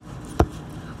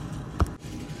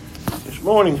This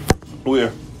morning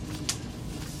we're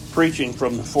preaching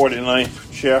from the 49th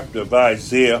chapter of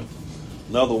Isaiah,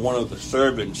 another one of the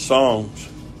servant songs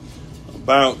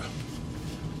about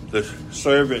the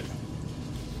servant,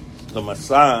 the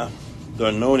Messiah, the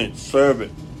anointed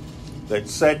servant that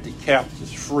set the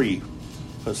captives free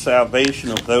for salvation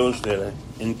of those that are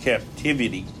in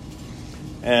captivity.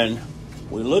 And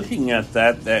we're looking at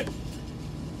that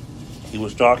he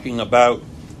was talking about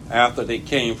after they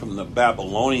came from the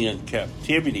Babylonian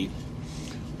captivity.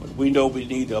 But we know we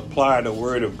need to apply the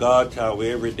Word of God to our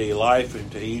everyday life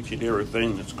and to each and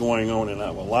everything that's going on in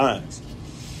our lives.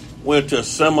 We're to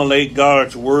assimilate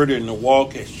God's Word and to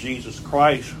walk as Jesus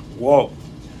Christ walked,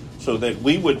 so that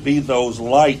we would be those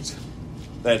lights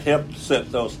that help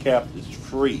set those captives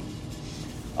free.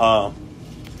 The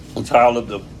title of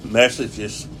the message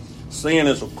is Sin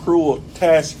is a Cruel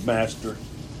Taskmaster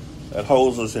that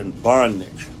holds us in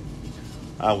bondage.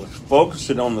 I was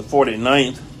focusing on the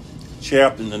 49th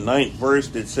chapter in the 9th verse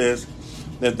that says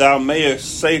that thou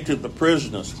mayest say to the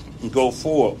prisoners, go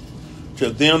forth. To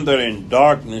them that are in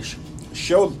darkness,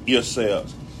 show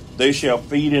yourselves. They shall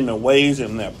feed in the ways,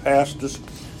 and their pastors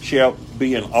shall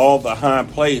be in all the high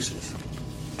places.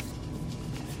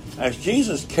 As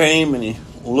Jesus came and he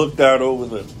looked out over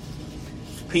the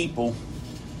people,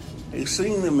 he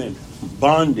seen them in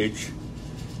bondage,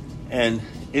 and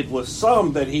it was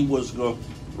some that he was going to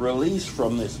release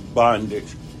from this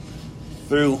bondage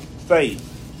through faith,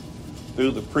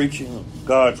 through the preaching of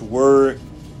God's word.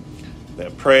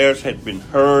 Their prayers had been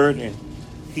heard, and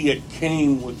he had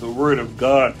came with the word of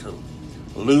God to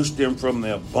loose them from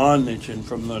their bondage and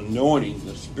from the anointing,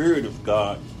 the Spirit of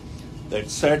God that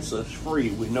sets us free.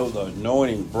 We know the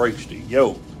anointing breaks the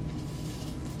yoke.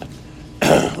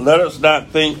 Let us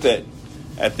not think that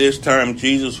at this time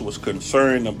Jesus was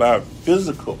concerned about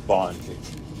physical bondage,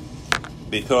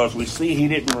 because we see he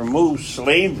didn't remove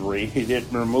slavery. He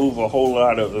didn't remove a whole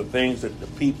lot of the things that the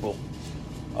people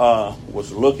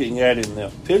was looking at in their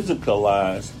physical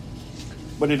lives,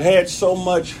 but it had so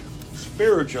much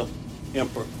spiritual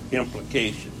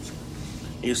implications.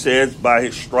 He says, by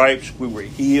his stripes we were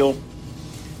healed.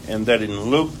 And that in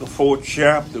Luke, the 4th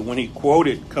chapter, when he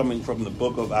quoted coming from the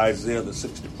book of Isaiah, the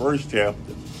 61st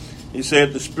chapter, he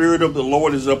said, the Spirit of the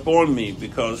Lord is upon me,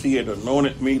 because he had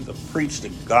anointed me to preach the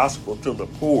gospel to the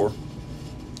poor.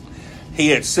 He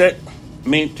had set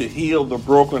me to heal the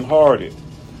brokenhearted,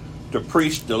 to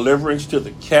preach deliverance to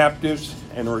the captives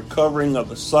and recovering of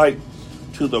the sight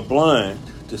to the blind,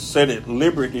 to set at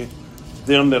liberty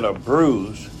them that are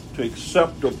bruised,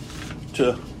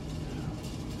 to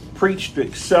preach the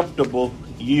acceptable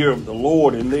year of the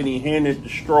Lord. And then he handed the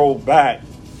scroll back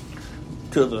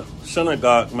to the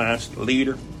synagogue master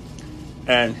leader,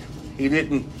 and he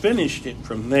didn't finish it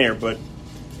from there. But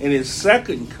in his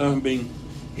second coming,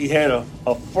 he had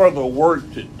a further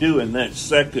work to do in that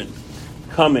second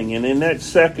coming. And in that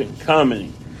second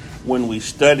coming, when we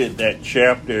studied that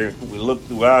chapter, we looked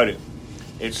throughout it,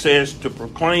 it says to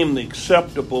proclaim the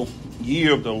acceptable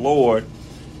year of the Lord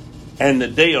and the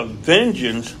day of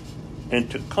vengeance, and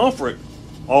to comfort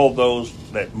all those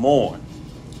that mourn.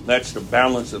 That's the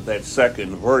balance of that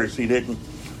second verse. He didn't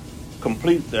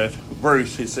complete that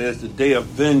verse. He says the day of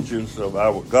vengeance of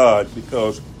our God,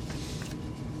 because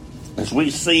as we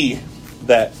see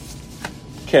that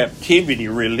captivity,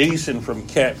 releasing from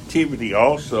captivity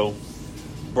also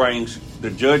brings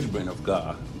the judgment of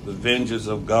God, the vengeance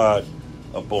of God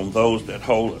upon those that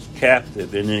hold us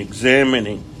captive. And in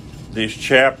examining this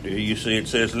chapter, you see it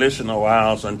says, listen, O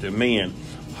isles, unto me, and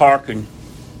hearken,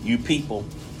 you people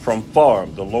from far.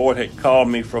 The Lord had called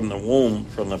me from the womb,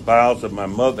 from the bowels of my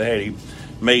mother had he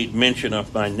made mention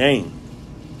of my name.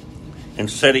 And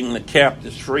setting the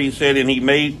captives free, he said, and he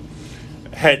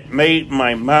had made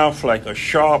my mouth like a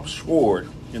sharp sword.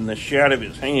 In the shadow of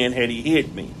his hand had he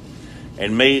hid me,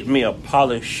 and made me a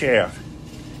polished shaft.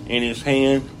 In his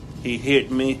hand he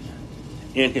hid me,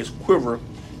 in his quiver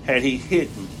had he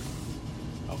hid me.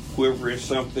 A quiver is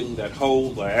something that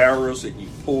holds the arrows, and you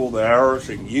pull the arrows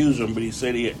and use them. But he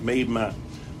said he had made my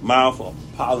mouth a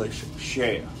polished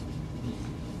shaft.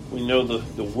 We know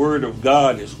the word of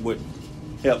God is what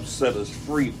helps set us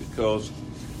free, because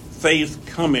faith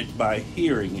cometh by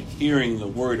hearing, and hearing the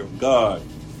word of God.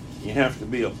 You have to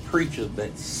be a preacher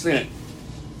that's sent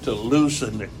to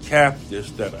loosen the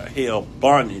captives that are held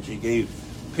bondage. He gave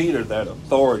Peter that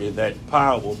authority, that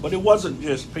power. But it wasn't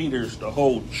just Peter's, the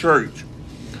whole church,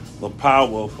 the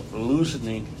power of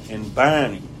loosening and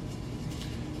binding.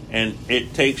 And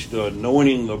it takes the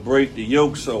anointing to break the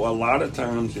yoke. So a lot of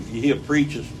times if you hear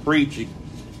preachers preaching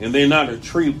and they're not a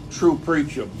true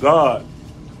preacher of God,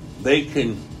 they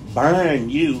can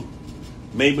bind you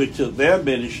maybe to their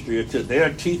ministry or to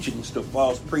their teachings, to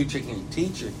false preaching and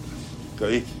teaching.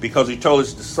 Because he told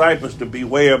his disciples to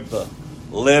beware of the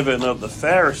leaven of the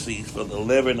Pharisees. For the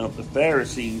leaven of the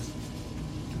Pharisees,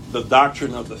 the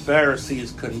doctrine of the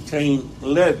Pharisees contained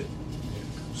leaven.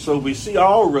 So we see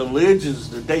all religions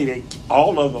today,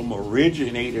 all of them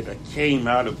originated or came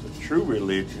out of the true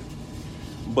religion,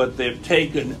 but they've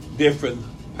taken different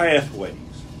pathways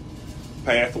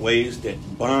that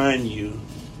bind you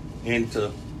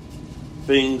into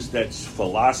things that's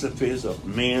philosophies of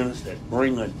men's that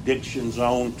bring addictions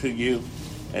on to you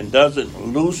and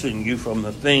doesn't loosen you from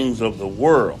the things of the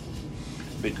world.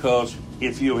 Because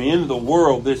if you're in the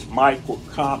world, this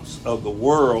microcosm of the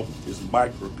world, this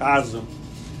microcosm,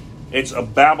 it's a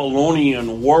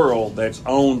Babylonian world that's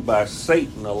owned by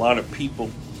Satan. A lot of people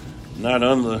not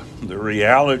under the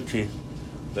reality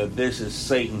that this is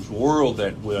Satan's world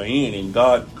that we're in, and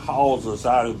God calls us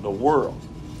out of the world.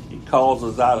 He calls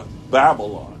us out of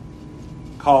Babylon,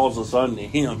 calls us unto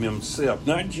him himself.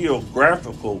 Not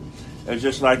geographical, as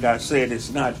just like I said,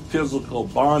 it's not physical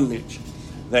bondage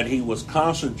that he was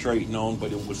concentrating on,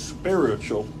 but it was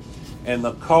spiritual. And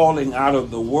the calling out of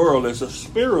the world is a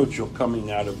spiritual coming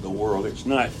out of the world. It's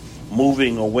not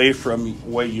moving away from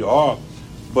where you are,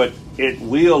 but it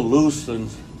will loosen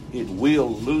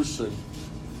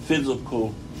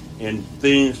physical and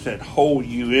things that hold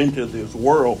you into this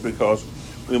world, because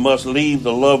we must leave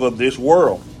the love of this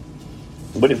world.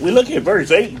 But if we look at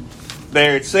verse 8,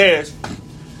 there it says,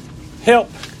 help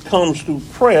comes through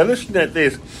prayer. Listen at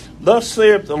this. Thus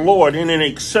saith the Lord, in an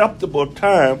acceptable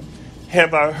time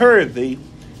have I heard thee,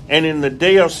 and in the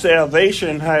day of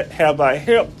salvation have I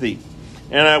helped thee.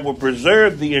 And I will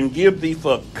preserve thee and give thee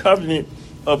for a covenant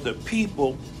of the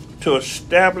people to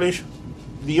establish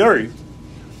the earth,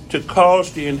 to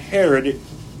cause to inherit it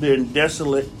their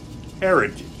desolate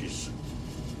heritages.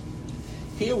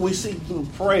 Here we see through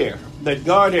prayer that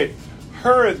God had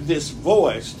heard this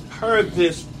voice, heard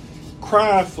this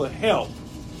cry for help.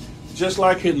 Just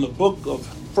like in the book of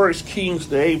 1 Kings,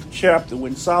 the 8th chapter,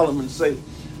 when Solomon said,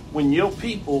 when your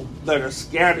people that are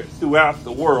scattered throughout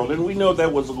the world, and we know there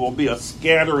was going to be a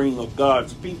scattering of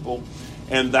God's people,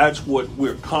 and that's what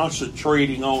we're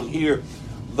concentrating on here,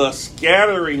 the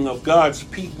scattering of God's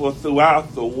people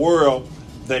throughout the world,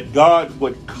 that God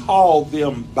would call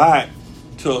them back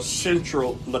to a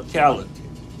central locality.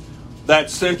 That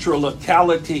central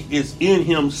locality is in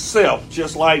himself,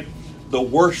 just like the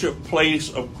worship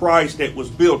place of Christ that was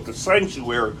built, the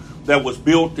sanctuary that was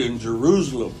built in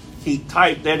Jerusalem. He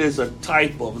typed that as a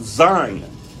type of Zion.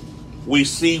 We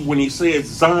see when he says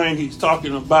Zion, he's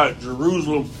talking about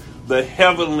Jerusalem, the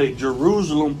heavenly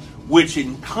Jerusalem, which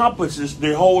encompasses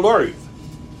the whole earth.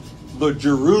 The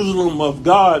Jerusalem of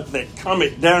God that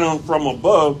cometh down from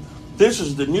above. This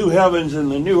is the new heavens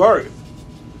and the new earth.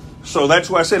 So that's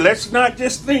why I said, let's not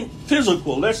just think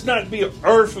physical. Let's not be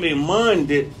earthly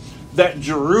minded that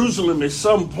Jerusalem is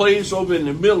some place over in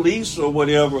the Middle East or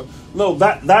whatever. No,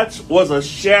 that was a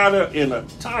shadow and a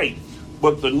type.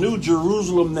 But the new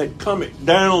Jerusalem that cometh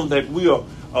down, that we are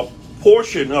a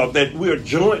portion of, that we are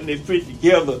jointly fit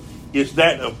together, is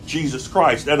that of Jesus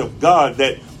Christ, that of God,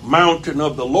 that mountain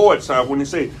of the Lord's house. When he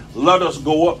said, let us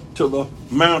go up to the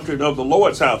mountain of the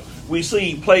Lord's house, we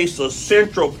see he placed a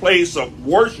central place of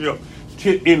worship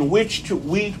in which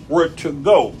we were to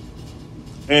go.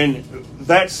 And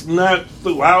that's not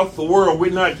throughout the world.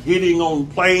 We're not getting on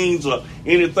planes or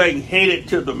anything headed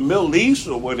to the Middle East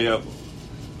or whatever.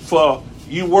 For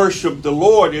you worship the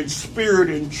Lord in spirit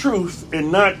and truth,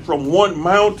 and not from one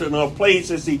mountain or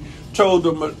place, as he told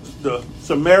the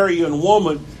Samaritan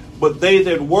woman, but they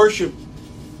that worship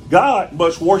God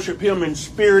must worship him in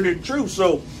spirit and truth.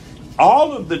 So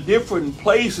all of the different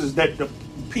places that the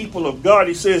people of God,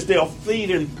 he says, they'll feed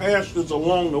in pastures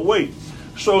along the way.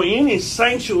 So any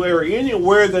sanctuary,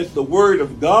 anywhere that the word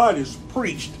of God is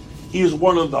preached, is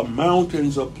one of the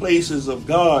mountains or places of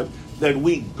God that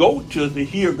we go to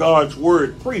hear God's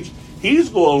word preached. He's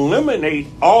going to eliminate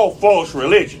all false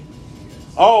religion,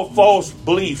 all false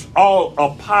beliefs, all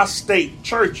apostate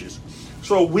churches.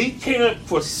 So we can't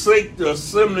forsake the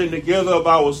assembling together of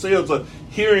ourselves or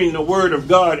hearing the word of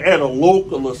God at a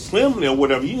local assembly or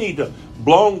whatever. You need to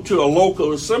belong to a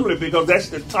local assembly, because that's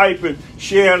the type and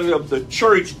sharing of the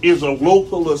church, is a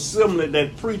local assembly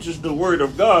that preaches the word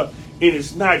of God. And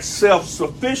it's not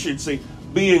self-sufficiency,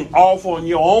 being off on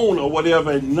your own or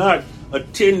whatever, and not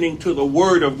attending to the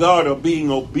word of God or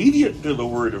being obedient to the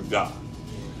word of God.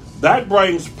 That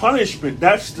brings punishment.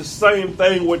 That's the same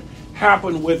thing what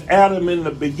happened with Adam in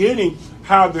the beginning.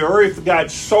 How the earth got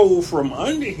sold from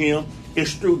under him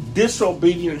is through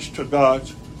disobedience to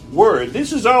God's word.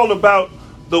 This is all about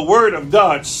the word of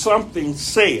God, something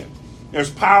said.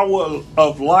 There's power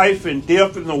of life and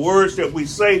death in the words that we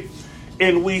say.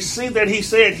 And we see that he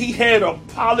said he had a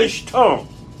polished tongue.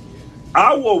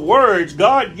 Our words,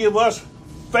 God give us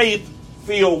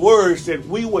faith-filled words that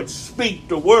we would speak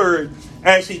the word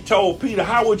as he told Peter.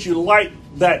 How would you like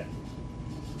that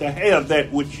to have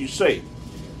that which you say?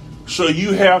 So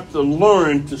you have to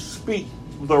learn to speak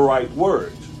the right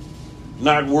words.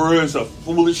 Not words of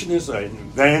foolishness or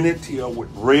vanity or with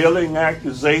railing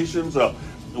accusations or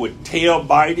with tail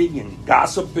biting and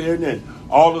gossiping and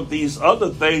all of these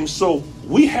other things. So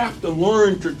we have to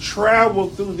learn to travel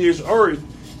through this earth,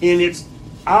 and it's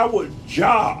our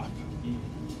job.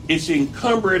 It's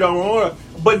incumbent on us.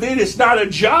 But then it's not a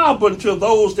job until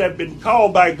those that have been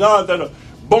called by God that are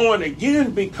born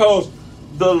again, because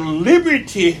the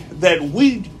liberty that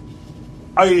we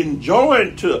are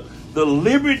enjoying, to the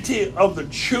liberty of the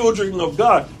children of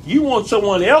God, you want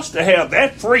someone else to have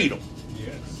that freedom.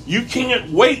 You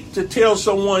can't wait to tell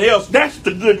someone else. That's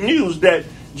the good news, that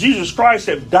Jesus Christ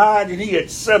had died and he had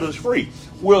set us free.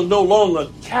 We're no longer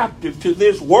captive to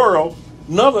this world,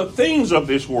 none of things of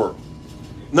this world.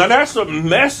 Now that's a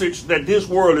message that this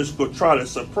world is going to try to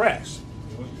suppress.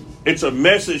 It's a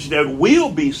message that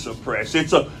will be suppressed.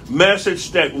 It's a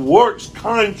message that works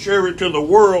contrary to the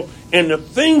world and the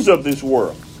things of this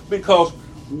world, because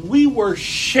we were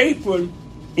shapen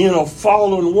in a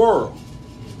fallen world.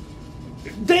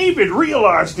 David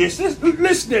realized this.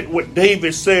 Listen at what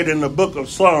David said in the book of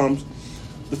Psalms,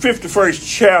 the 51st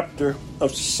chapter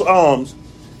of Psalms,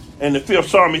 and the 5th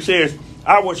Psalm. He says,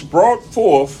 I was brought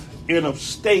forth in a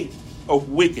state of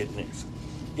wickedness.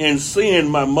 In sin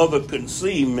my mother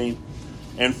conceived me,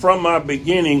 and from my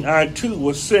beginning I too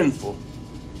was sinful.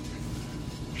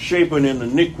 Shapen in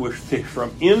iniquity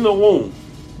from in the womb.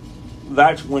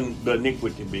 That's when the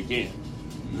iniquity began.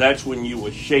 That's when you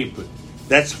were shapen.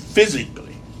 That's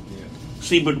physically.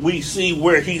 See, but we see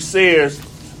where he says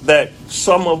that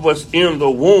some of us in the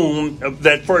womb,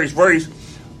 that first verse,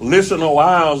 listen, O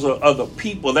isles of the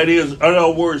people. That is, in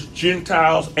other words,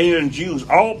 Gentiles and Jews,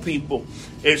 all people.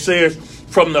 It says,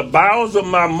 from the bowels of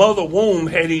my mother womb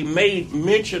had he made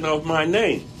mention of my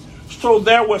name. So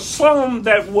there were some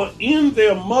that were in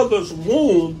their mother's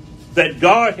womb that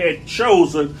God had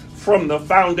chosen from the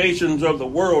foundations of the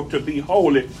world to be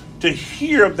holy, to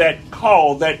hear that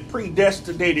call, that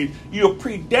predestinated. You're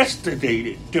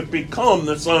predestinated to become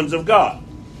the sons of God.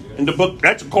 In the book,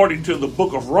 that's according to the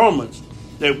book of Romans,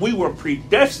 that we were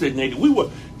predestinated. We were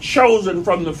chosen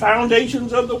from the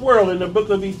foundations of the world in the book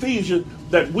of Ephesians,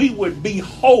 that we would be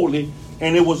holy,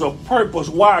 and it was a purpose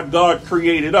why God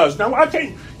created us. Now,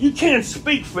 you can't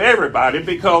speak for everybody,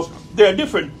 because there are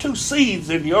different two seeds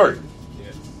in the earth.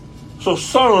 Yes. So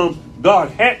some God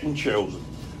hadn't chosen,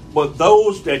 but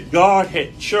those that God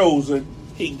had chosen,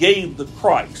 he gave the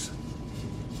Christ.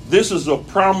 This is a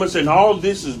promise, and all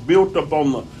this is built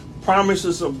upon the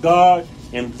promises of God,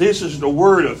 and this is the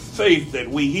word of faith that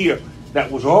we hear. That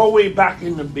was all the way back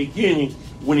in the beginning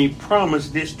when he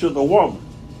promised this to the woman.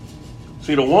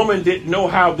 See, the woman didn't know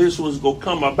how this was going to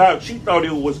come about. She thought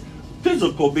it was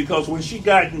physical, because when she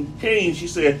got in Cain, she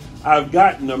said, I've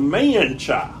gotten a man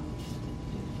child.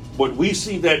 But we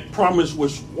see that promise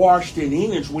was washed in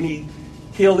Enoch when he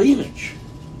killed Enoch.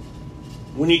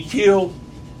 When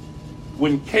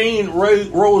Cain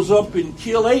rose up and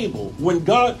killed Abel. When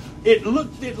God, it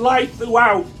looked at life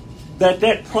throughout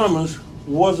that promise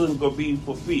wasn't going to be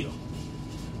fulfilled.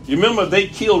 You remember, they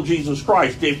killed Jesus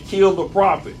Christ. They killed the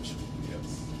prophets.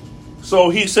 Yes.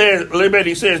 So he says,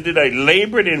 did they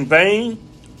labor in vain?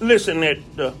 Listen at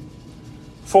the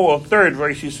 3rd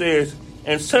verse. He says,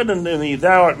 and said unto me,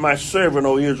 thou art my servant,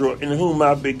 O Israel, in whom I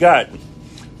have begotten.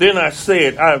 Then I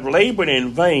said, I have labored in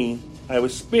vain. I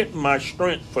have spent my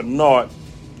strength for naught,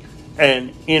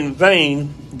 and in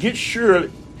vain.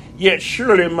 Yet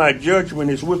surely my judgment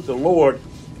is with the Lord,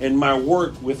 and my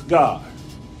work with God.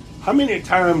 How many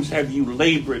times have you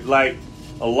labored like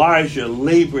Elijah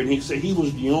labored? He said he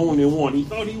was the only one. He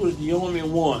thought he was the only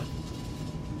one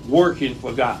working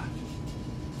for God.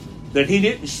 That he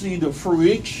didn't see the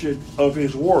fruition of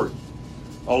his work.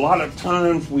 A lot of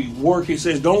times we work, he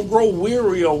says, don't grow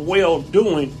weary of well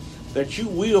doing, that you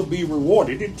will be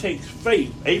rewarded. It takes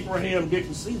faith. Abraham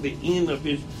didn't see the end of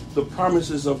the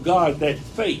promises of God, that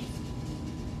faith.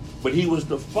 But he was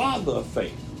the father of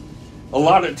faith. A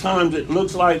lot of times it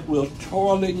looks like we're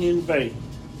toiling in vain.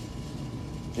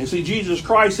 And see, Jesus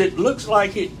Christ, it looks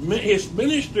like his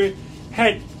ministry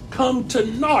had come to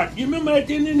naught. You remember at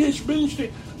the end of his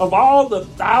ministry, of all the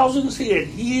thousands he had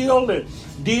healed and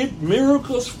did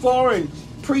miracles for and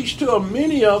preached to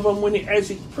many of them, as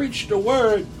he preached the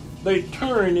word, they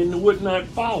turned and would not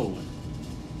follow him.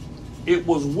 It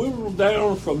was whittled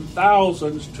down from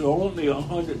thousands to only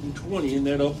 120 in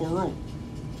that upper room.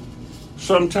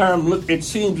 Sometimes it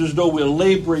seems as though we're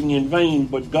laboring in vain,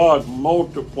 but God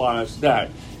multiplies that.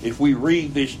 If we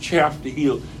read this chapter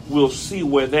here, we'll see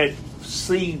where that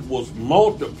seed was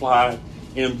multiplied,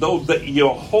 and though that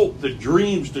your hope, the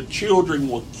dreams, the children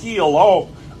will kill off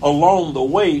along the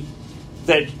way,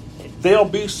 that they'll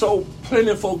be so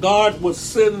plentiful, God will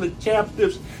send the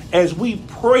captives as we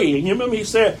pray. And you remember he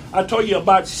said, I told you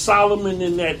about Solomon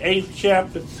in that 8th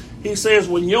chapter. He says,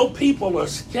 when your people are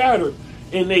scattered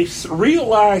and they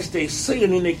realize they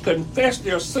sin and they confess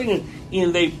their sin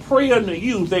and they pray unto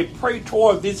you, they pray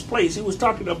toward this place. He was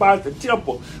talking about the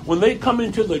temple. When they come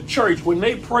into the church, when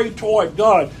they pray toward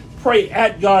God, pray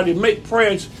at God and make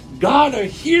prayers, God will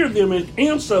hear them and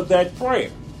answer that prayer.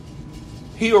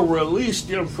 He'll release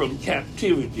them from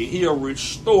captivity. He'll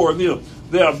restore them.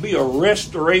 There'll be a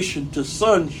restoration to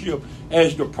sonship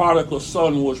as the prodigal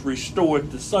son was restored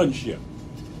to sonship.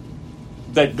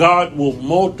 That God will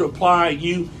multiply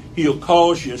you. He'll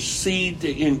cause your seed to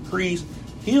increase.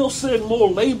 He'll send more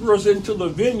laborers into the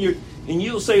vineyard. And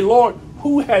you'll say, Lord,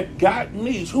 who had gotten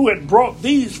these? Who had brought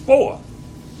these forth?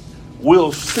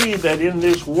 We'll see that in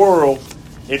this world,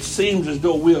 it seems as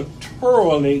though we're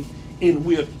toiling and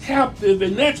we're captive.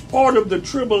 And that's part of the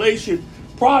tribulation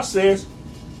process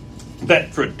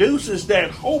that produces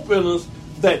that hope in us,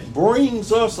 that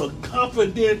brings us a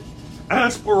confident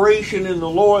aspiration in the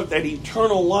Lord, that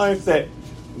eternal life, that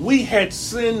we had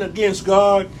sinned against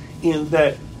God, and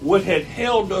that what had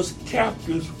held us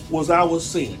captives was our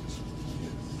sins,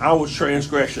 our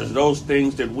transgressions, those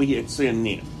things that we had sinned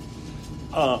in.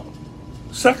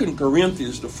 2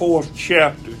 Corinthians, the 4th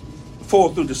chapter,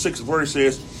 4 through the 6th verse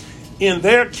says, in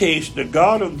their case, the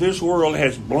God of this world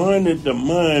has blinded the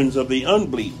minds of the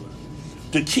unbelievers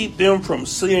to keep them from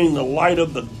seeing the light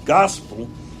of the gospel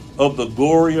of the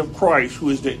glory of Christ, who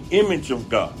is the image of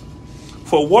God.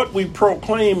 For what we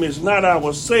proclaim is not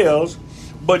ourselves,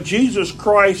 but Jesus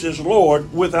Christ is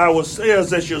Lord, with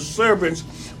ourselves as your servants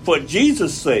for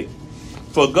Jesus' sake.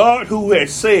 For God, who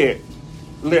has said,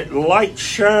 let light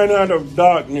shine out of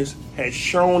darkness, has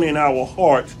shone in our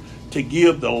hearts to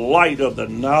give the light of the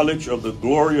knowledge of the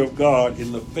glory of God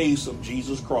in the face of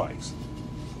Jesus Christ.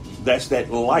 That's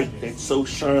that light that so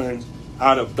shines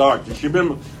out of darkness. You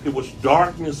remember, it was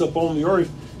darkness upon the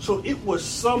earth. So it was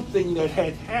something that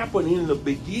had happened in the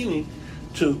beginning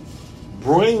to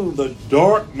bring the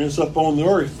darkness upon the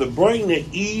earth, to bring the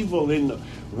evil in the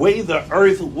way the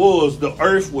earth was. The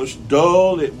earth was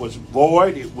dull, it was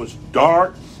void, it was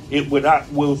dark, it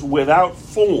was without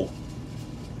form.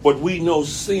 But we know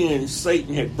sin,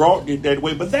 Satan had brought it that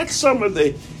way. But that's some of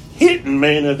the hidden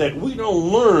manna that we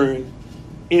don't learn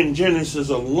in Genesis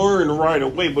or learn right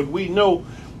away. But we know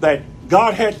that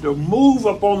God had to move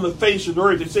upon the face of the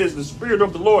earth. It says the Spirit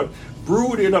of the Lord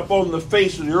brooded upon the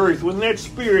face of the earth. When that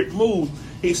Spirit moved,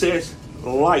 he says,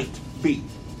 light be.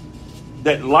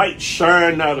 That light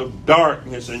shined out of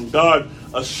darkness, and God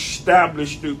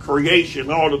established through creation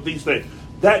all of these things.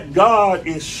 That God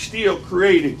is still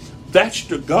creating. That's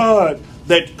the God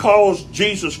that caused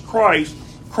Jesus Christ,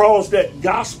 caused that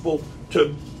gospel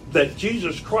to, that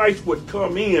Jesus Christ would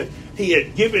come in. He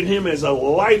had given him as a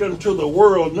light unto the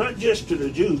world, not just to the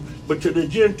Jews, but to the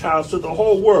Gentiles, to the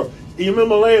whole world. You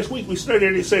remember last week we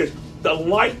studied, it says, the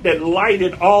light that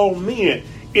lighted all men.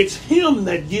 It's him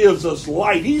that gives us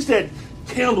light. He's that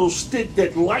candlestick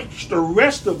that lights the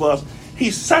rest of us.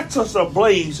 He sets us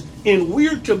ablaze, and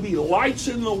we're to be lights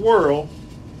in the world,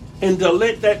 and to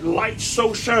let that light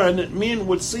so shine that men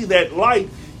would see that light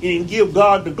and give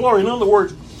God the glory. In other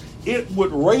words, it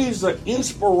would raise an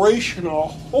inspirational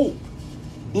hope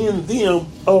in them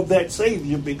of that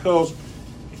Savior, because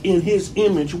in his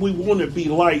image we want to be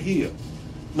light here.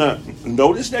 Now,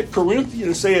 notice that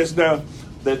Corinthians says now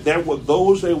that there were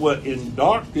those that were in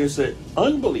darkness and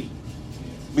unbelief,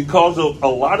 because of a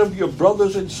lot of your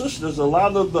brothers and sisters, a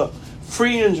lot of the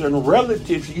friends and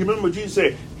relatives. You remember Jesus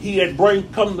said he had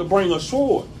come to bring a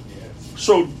sword. Yes.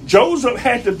 So Joseph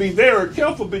had to be very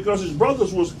careful because his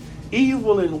brothers was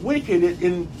evil and wicked,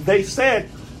 and they said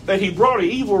that he brought an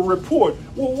evil report.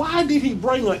 Well, why did he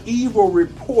bring an evil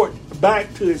report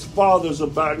back to his fathers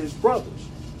about his brothers?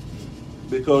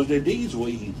 Because their deeds were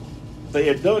evil. They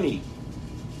had done evil.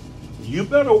 You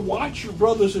better watch your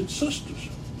brothers and sisters.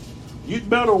 You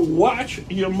better watch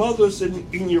your mothers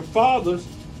and your fathers.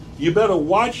 You better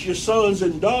watch your sons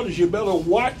and daughters. You better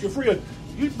watch your friends.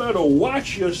 You better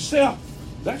watch yourself.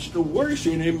 That's the worst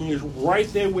enemy, is right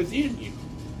there within you.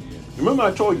 Yeah. Remember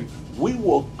I told you, we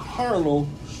were carnal,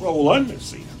 soul under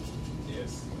sin.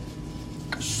 Yes.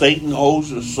 Satan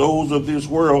holds the souls of this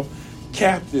world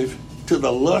captive to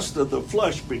the lust of the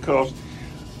flesh, because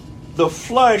the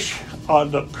flesh, or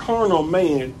the carnal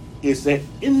man, is at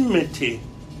enmity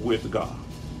with God.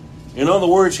 In other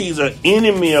words, he's an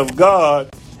enemy of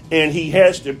God, and he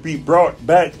has to be brought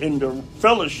back into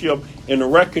fellowship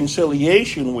and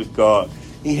reconciliation with God.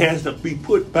 He has to be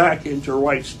put back into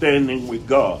right standing with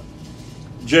God.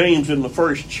 James, in the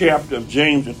first chapter of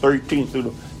James, the 13th through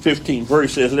the 15th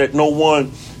verse, says, "Let no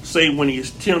one say when he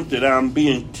is tempted, I'm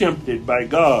being tempted by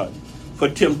God. For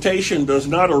temptation does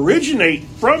not originate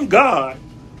from God,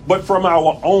 but from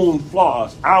our own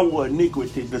flaws, our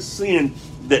iniquity, the sin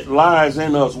that lies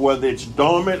in us, whether it's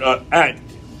dormant or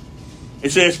active."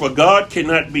 It says, "For God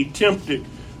cannot be tempted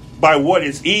by what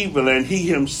is evil, and he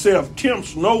himself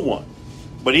tempts no one.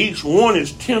 But each one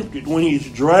is tempted when he's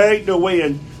dragged away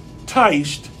and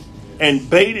enticed and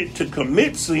baited to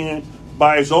commit sin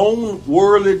by his own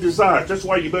worldly desires." That's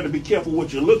why you better be careful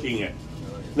what you're looking at.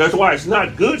 That's why it's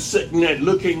not good sitting there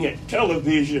looking at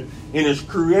television and it's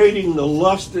creating the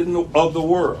lust of the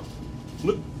world.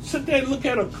 Sit there and look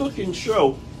at a cooking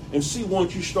show and see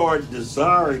once you start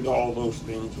desiring all those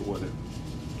things or whatever.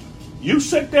 You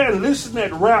sit there and listen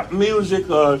to rap music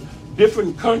or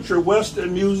different country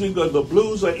western music or the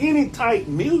blues or any type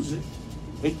music,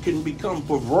 it can become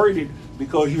perverted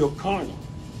because you're carnal.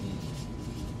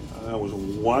 I was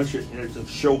watching the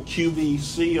show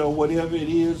QVC or whatever it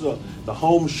is, or the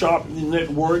Home Shopping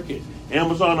Network, and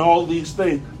Amazon, all these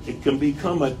things. It can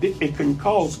become it can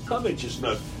cause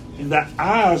covetousness. And the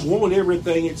eyes want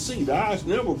everything it sees. The eyes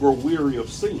never grow weary of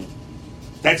sin.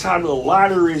 That's how the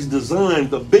lottery is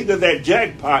designed. The bigger that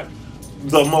jackpot,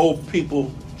 the more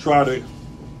people try to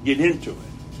get into it.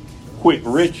 Quick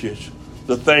riches,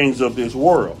 the things of this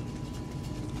world.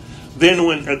 Then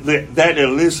when that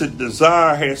illicit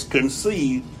desire has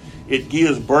conceived, it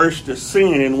gives birth to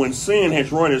sin. And when sin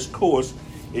has run its course,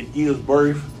 it gives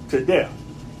birth to death.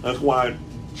 That's why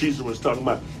Jesus was talking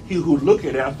about he who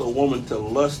looketh after a woman to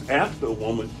lust after a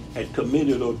woman had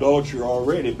committed adultery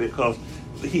already, because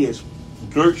he has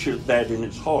nurtured that in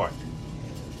his heart.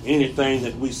 Anything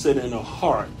that we set in the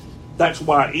heart. That's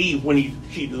why Eve, when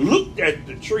she looked at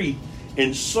the tree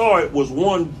and saw it was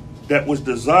one that was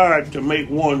desired to make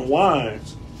one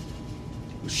wise,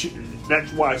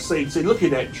 that's why Satan said, look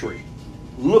at that tree.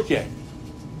 Look at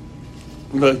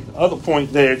it. The other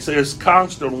point there, it says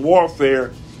constant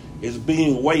warfare is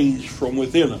being waged from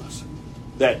within us.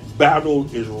 That battle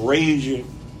is raging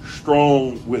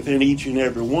strong within each and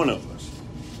every one of us.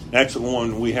 That's the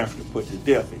one we have to put to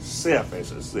death. It's self,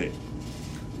 as I said.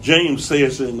 James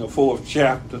says in the 4th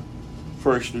chapter,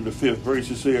 1st to the 5th verse,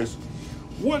 it says,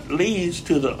 "What leads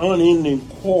to the unending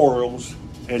quarrels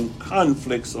and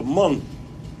conflicts among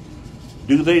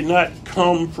you? Do they not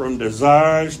come from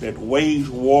desires that wage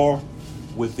war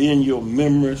within your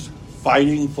members,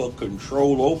 fighting for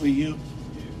control over you?"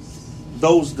 Yes.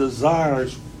 Those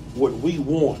desires, what we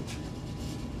want,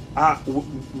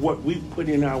 what we put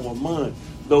in our mind,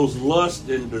 those lusts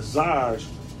and desires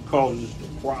causes the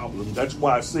problem. That's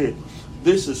why I said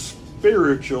this is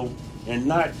spiritual and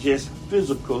not just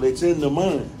physical. It's in the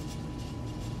mind.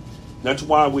 That's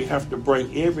why we have to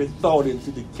bring every thought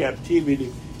into the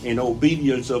captivity and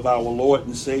obedience of our Lord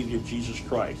and Savior Jesus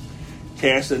Christ.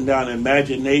 Casting down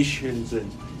imaginations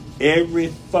and every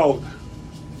thought.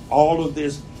 All of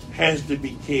this has to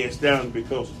be cast down,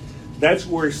 because that's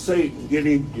where Satan gets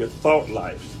into your thought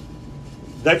life.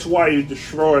 That's why he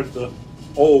destroyed the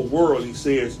old world, he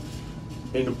says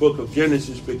in the book of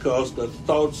Genesis, because the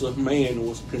thoughts of man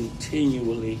was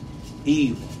continually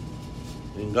evil.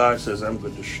 And God says, I'm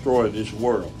going to destroy this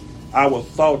world. Our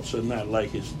thoughts are not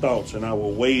like his thoughts, and our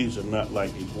ways are not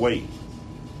like his ways.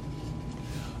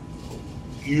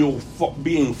 You're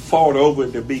being fought over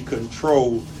to be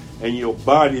controlled, and your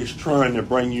body is trying to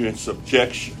bring you in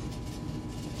subjection.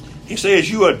 He says,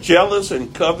 you are jealous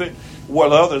and covet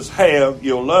what others have.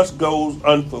 Your lust goes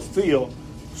unfulfilled,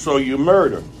 so you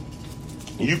murder.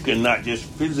 You cannot just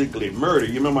physically murder.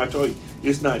 You remember I told you,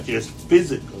 it's not just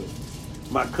physically.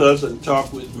 My cousin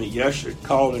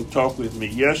called and talked with me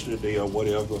yesterday or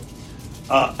whatever,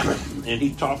 and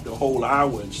he talked a whole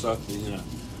hour and something.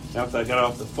 After I got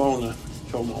off the phone, I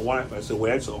told my wife, I said,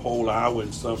 well, that's a whole hour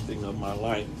and something of my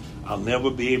life I'll never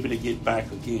be able to get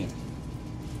back again.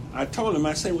 I told him,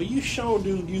 I said, well, you sure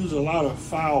do use a lot of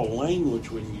foul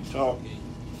language when you're talking.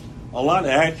 A lot of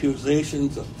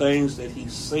accusations of things that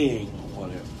he's saying or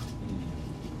whatever.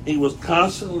 He was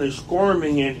constantly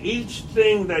squirming, and each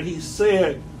thing that he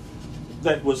said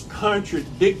that was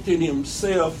contradicting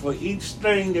himself, or each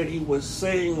thing that he was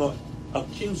saying or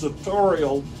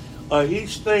accusatorial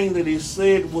Each thing that he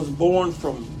said was born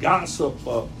from gossip.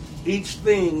 Each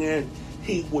thing, and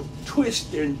he would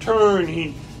twist and turn.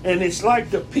 And it's like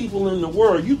the people in the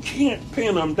world. You can't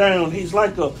pin him down. He's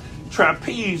like a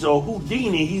trapeze or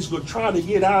Houdini. He's going to try to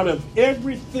get out of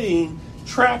everything,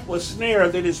 trap or snare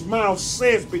that his mouth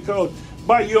says, because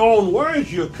by your own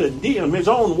words you're condemned. His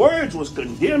own words was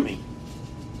condemning.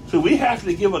 So we have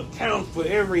to give account for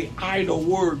every idle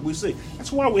word we say.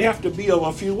 That's why we have to be of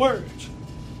a few words.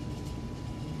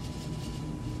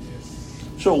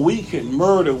 So we can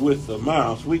murder with the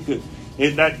mouth. We could.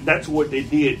 That's what they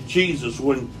did Jesus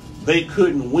when they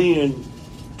couldn't win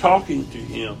talking to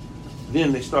him.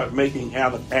 Then they start making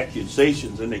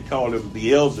accusations, and they called him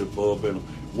Beelzebub and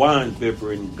wine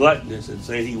bibber and gluttonous, and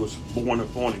said he was born of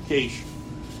fornication.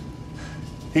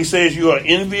 He says you are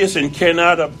envious and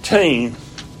cannot obtain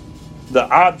the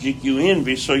object you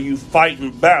envy, so you fight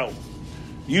and battle.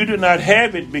 You do not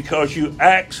have it because you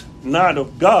ask not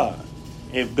of God.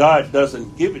 If God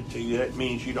doesn't give it to you, that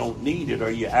means you don't need it, or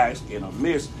you're asking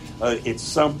amiss. It's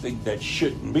something that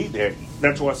shouldn't be there.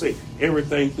 That's why I say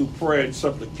everything through prayer and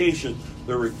supplication,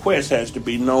 the request has to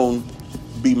be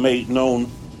made known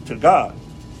to God.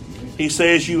 He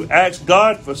says you ask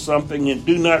God for something and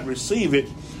do not receive it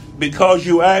because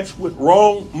you ask with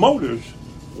wrong motives.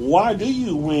 Why do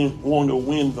you want to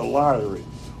win the lottery?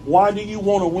 Why do you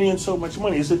want to win so much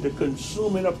money? Is it to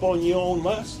consume it upon your own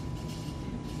lust?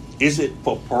 Is it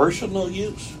for personal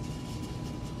use?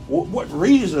 What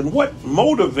reason? What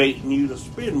motivating you to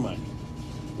spend money?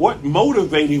 What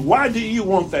motivating? Why do you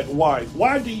want that wife?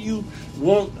 Why do you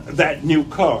want that new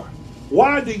car?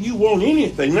 Why do you want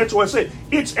anything? That's why I said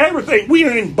it's everything. We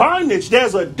are in bondage.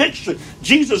 There's addiction.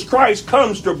 Jesus Christ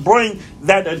comes to bring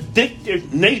that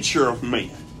addictive nature of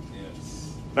man.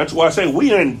 Yes. That's why I say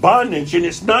we are in bondage, and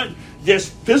it's not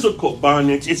just physical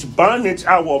bondage. It's bondage.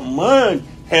 Our mind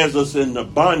has us in the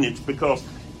bondage because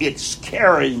it's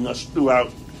carrying us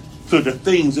throughout to the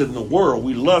things in the world.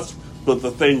 We lust for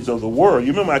the things of the world.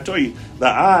 You remember I told you the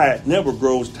eye never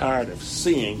grows tired of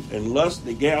seeing, and lust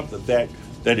after that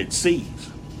it sees.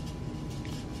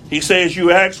 He says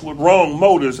you act with wrong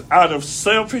motives, out of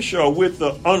selfish or with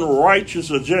the unrighteous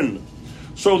agenda,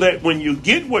 so that when you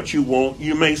get what you want,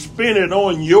 you may spend it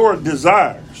on your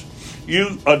desires.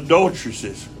 You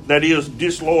adulteresses, that is,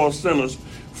 disloyal sinners,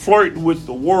 flirt with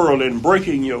the world and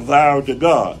breaking your vow to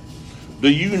God. Do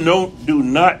you not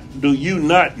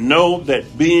know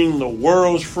that being the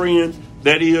world's friend,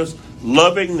 that is,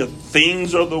 loving the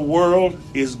things of the world,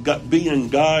 is being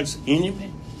God's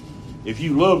enemy? If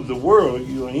you love the world,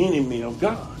 you're an enemy of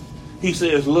God. He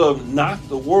says, love not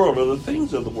the world or the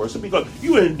things of the world. So because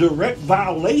you're in direct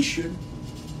violation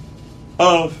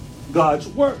of God's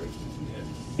word.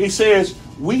 Yes. He says,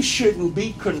 we shouldn't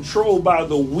be controlled by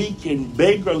the weak and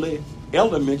beggarly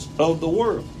elements of the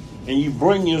world. And you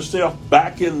bring yourself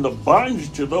back in the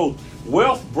bondage to those.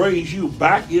 Wealth brings you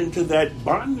back into that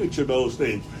bondage of those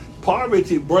things.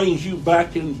 Poverty brings you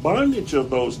back in bondage of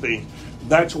those things.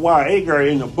 That's why Agar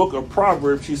in the book of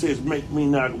Proverbs, she says, make me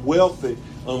not wealthy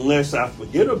unless I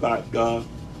forget about God,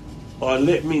 or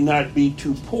let me not be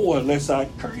too poor unless I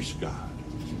curse God.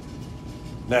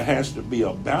 There has to be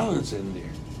a balance in there.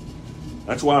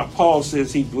 That's why Paul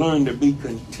says he's learned to be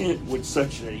content with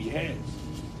such that he has.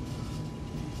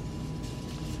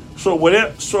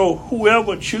 So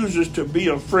whoever chooses to be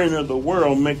a friend of the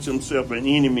world makes himself an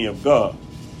enemy of God.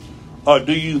 Or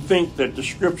do you think that the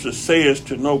scripture says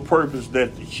to no purpose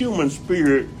that the human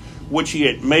spirit which he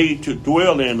had made to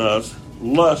dwell in us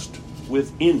lust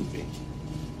with envy?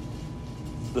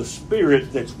 The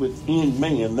spirit that's within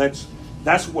man, that's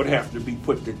what has to be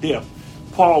put to death.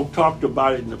 Paul talked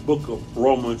about it in the book of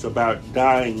Romans about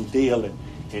dying daily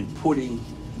and putting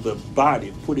the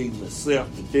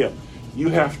self to death. You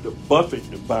have to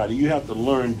buffet the body. You have to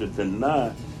learn to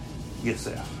deny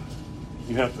yourself.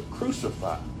 You have to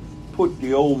crucify. Put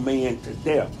the old man to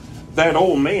death. That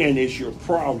old man is your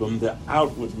problem, the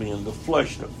outward man, the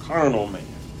flesh, the carnal man.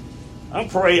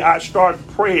 I started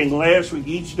praying last week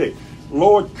each day.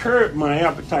 Lord, curb my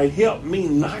appetite. Help me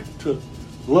not to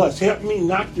lust. Help me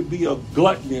not to be a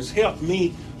gluttonous. Help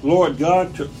me, Lord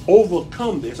God, to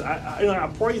overcome this. I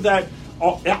pray that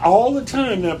all the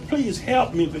time. Now, please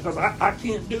help me because I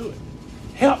can't do it.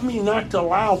 Help me not to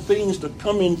allow things to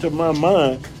come into my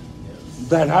mind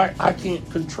that I can't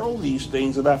control these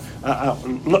things, and I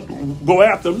go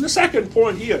after them. The second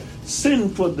point here,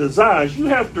 sinful desires. You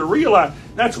have to realize,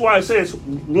 that's why it says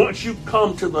once you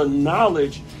come to the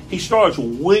knowledge, he starts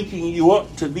waking you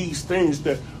up to these things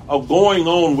that are going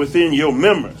on within your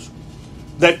members.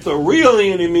 That the real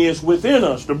enemy is within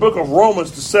us. The book of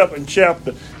Romans, the 7th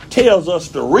chapter, tells us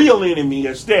the real enemy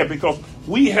is there, because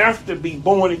we have to be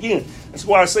born again. That's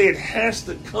why I say it has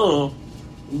to come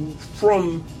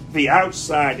from the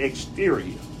outside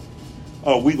exterior.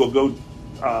 We will go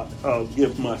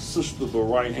give my sister the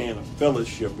right hand of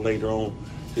fellowship later on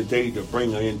today to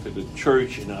bring her into the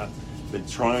church, and I've been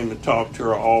trying to talk to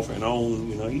her off and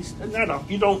on.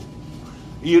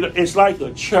 It's like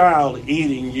a child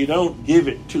eating. You don't give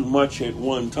it too much at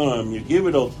one time. You give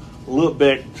it a little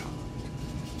bit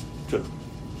to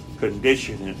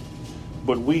condition it.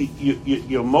 But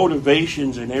your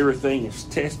motivations and everything is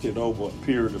tested over a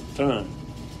period of time.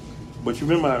 But you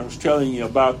remember I was telling you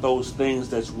about those things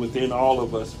that's within all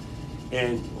of us.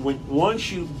 And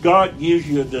once God gives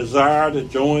you a desire to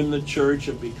join the church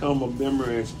and become a member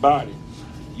of His body,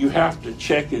 you have to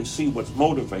check and see what's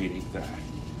motivating that.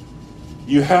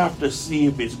 You have to see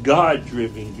if it's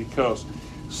God-driven, because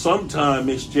sometimes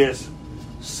it's just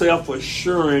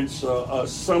self-assurance or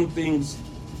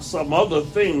some other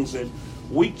things, and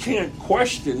we can't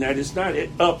question that. It's not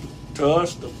up to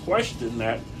us to question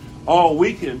that. All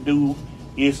we can do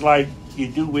is, like you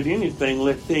do with anything,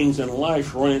 let things in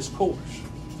life run its course.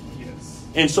 Yes.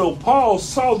 And so Paul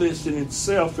saw this in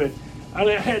itself, and I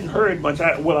hadn't heard much.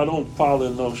 I don't follow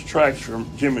in those tracks from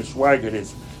Jimmy Swaggart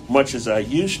as much as I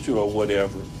used to or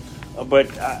whatever. But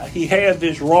he had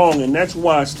this wrong, and that's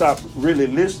why I stopped really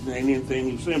listening to anything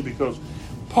he was saying, because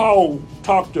Paul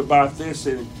talked about this,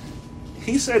 and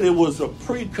he said it was a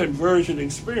pre-conversion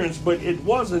experience, but it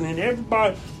wasn't. And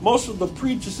most of the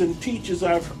preachers and teachers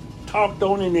I've talked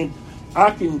on, and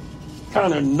I can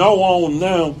kind of know on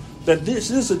now that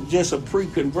this isn't just a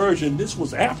pre-conversion. This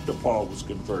was after Paul was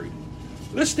converted.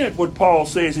 Listen at what Paul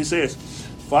says. He says,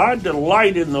 "For I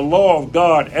delight in the law of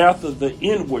God after the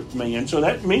inward man." So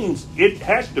that means it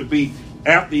has to be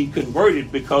after he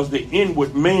converted, because the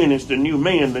inward man is the new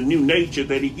man, the new nature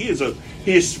that he gives us,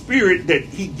 his spirit that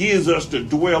he gives us to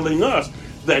dwell in us,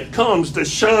 that comes to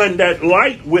shine that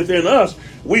light within us.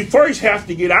 We first have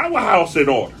to get our house in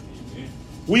order.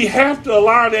 We have to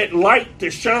allow that light to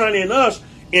shine in us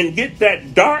and get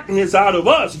that darkness out of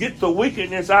us, get the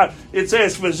wickedness out. It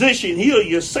says, "Physician, heal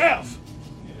yourself."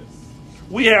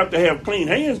 We have to have clean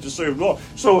hands to serve the Lord.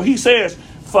 So he says,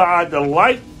 "For I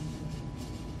delight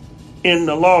in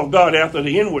the law of God after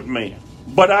the inward man.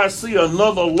 But I see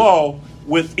another law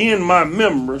within my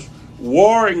members,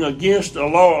 warring against the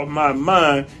law of my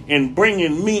mind and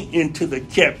bringing me into the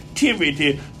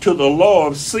captivity to the law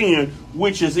of sin,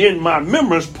 which is in my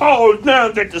members." Paul, now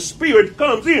that the Spirit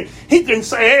comes in, he can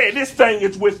say, "Hey, this thing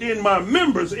is within my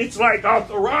members. It's like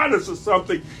arthritis or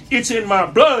something. It's in my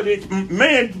blood.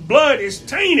 Man's blood is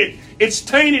tainted. It's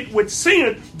tainted with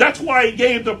sin." That's why he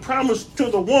gave the promise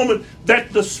to the woman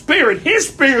that the Spirit, His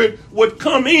Spirit, would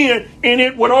come in and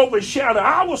it would overshadow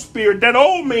our spirit. That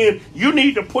old man, you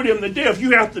need to put him to death.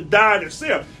 You have to die to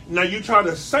self. Now, you try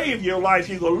to save your life,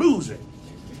 you're going to lose it.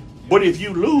 But if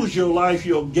you lose your life,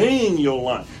 you'll gain your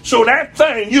life. So that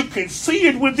thing, you can see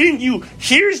it within you.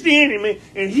 Here's the enemy,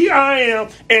 and here I am.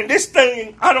 And this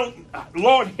thing,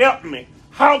 Lord help me.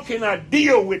 How can I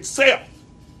deal with self?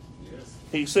 Yes.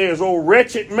 He says, "O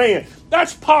wretched man."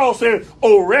 That's Paul saying,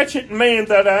 "O wretched man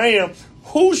that I am,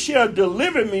 who shall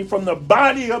deliver me from the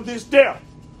body of this death?"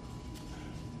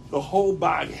 The whole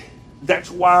body.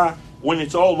 That's why when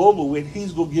it's all over with,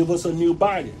 He's going to give us a new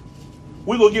body.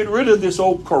 We're going to get rid of this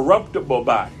old corruptible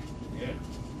body. Yeah.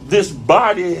 This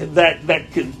body that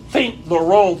can think the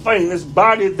wrong thing. This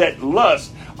body that lusts.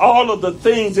 All of the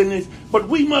things in this. But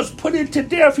we must put it to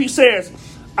death. He says,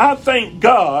 "I thank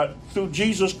God through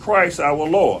Jesus Christ our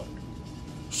Lord.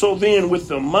 So then with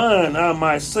the mind I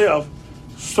myself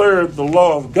serve the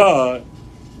law of God,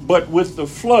 but with the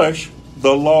flesh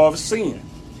the law of sin."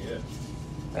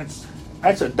 Yeah.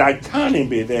 That's a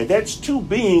dichotomy there. That's two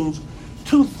beings,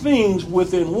 two things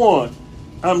within one.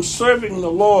 I'm serving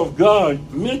the law of God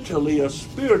mentally or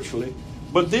spiritually,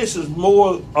 but this is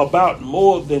more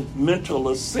than mental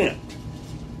assent.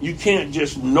 You can't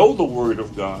just know the Word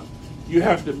of God. You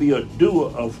have to be a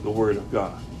doer of the Word of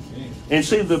God. And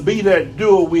see, to be that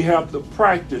doer, we have to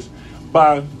practice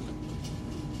by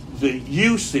the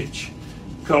usage,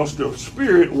 because the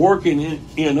Spirit working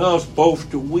in us both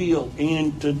to will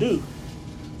and to do.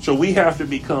 So we have to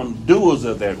become doers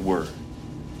of that Word.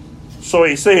 So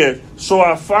he says, "So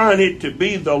I find it to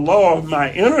be the law of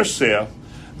my inner self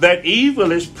that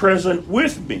evil is present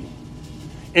with me,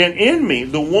 and in me,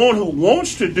 the one who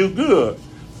wants to do good.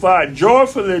 For I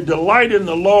joyfully delight in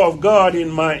the law of God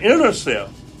in my inner self,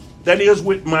 that is,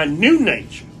 with my new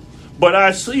nature. But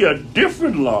I see a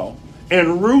different law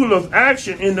and rule of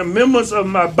action in the members of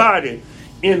my body,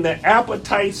 in the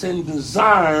appetites and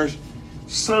desires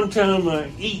Sometimes I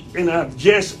eat and I've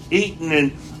just eaten,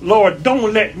 and Lord,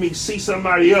 don't let me see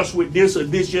somebody else with this or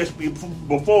this just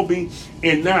before me,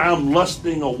 and now I'm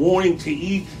lusting or wanting to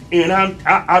eat, and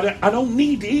I don't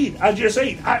need to eat. I just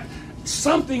ate.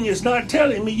 Something is not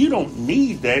telling me you don't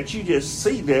need that. You just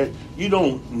see that. You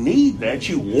don't need that.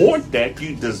 You want that.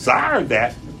 You desire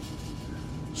that.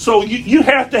 So you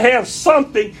have to have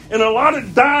something. And a lot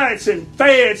of diets and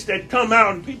fads that come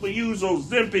out, and people use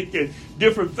Ozempic and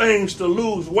different things to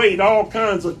lose weight, all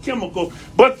kinds of chemicals.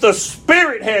 But the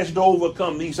spirit has to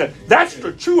overcome these things. That's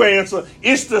the true answer.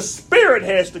 It's the spirit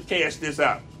has to cast this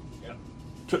out.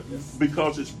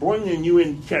 Because it's bringing you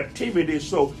in captivity,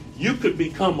 so you could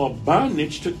become a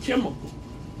bondage to chemical,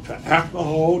 to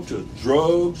alcohol, to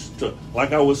drugs, to,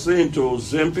 like I was saying, to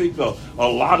Ozempic, a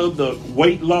lot of the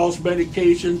weight loss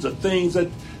medications, the things that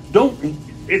don't.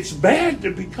 It's bad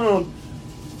to become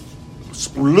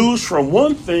loose from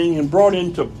one thing and brought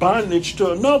into bondage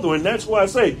to another, and that's why I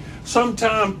say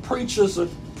sometimes preachers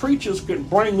can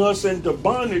bring us into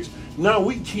bondage. Now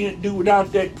we can't do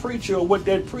without that preacher or what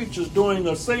that preacher's doing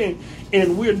or saying,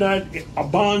 and we're not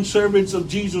bond servants of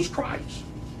Jesus Christ.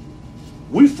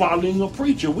 We're following a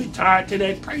preacher. We're tied to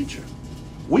that preacher.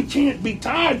 We can't be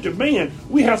tied to man.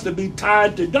 We have to be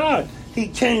tied to God. He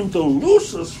came to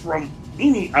loose us from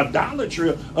any idolatry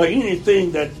or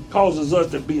anything that causes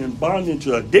us to be in bondage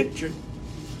to addiction.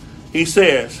 He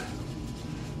says,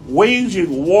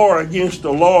 waging war against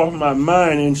the law of my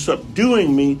mind and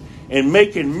subduing me and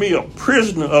making me a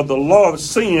prisoner of the law of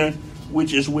sin,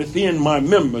 which is within my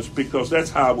members, because that's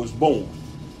how I was born.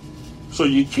 So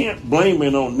you can't blame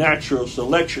it on natural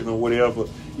selection or whatever.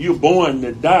 You're born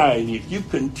to die, and if you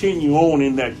continue on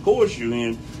in that course you're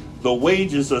in, the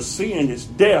wages of sin is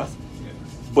death.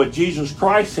 But Jesus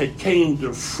Christ had came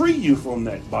to free you from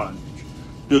that bondage,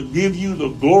 to give you the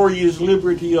glorious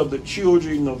liberty of the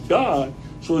children of God,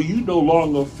 so you no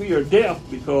longer fear death,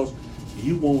 because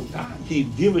you won't die. He's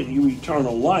given you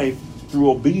eternal life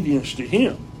through obedience to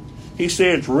him. He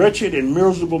says, wretched and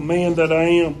miserable man that I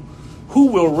am, who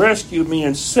will rescue me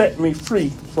and set me free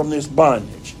from this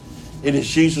bondage? It is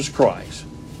Jesus Christ.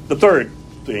 The third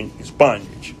thing is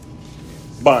bondage.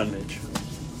 Bondage.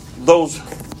 Those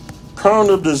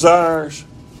carnal desires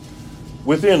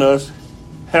within us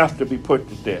have to be put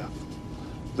to death.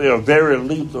 They are very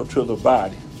lethal to the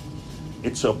body.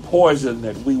 It's a poison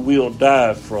that we will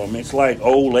die from. It's like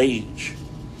old age.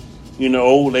 You know,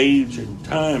 old age and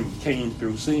time came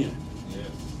through sin. Yeah.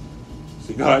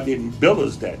 See, God didn't build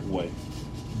us that way.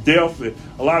 Death,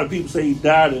 a lot of people say he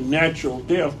died a natural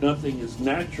death. Nothing is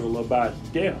natural about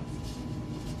death.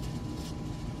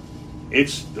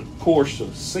 It's the course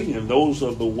of sin. Those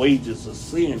are the wages of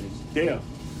sin, is death.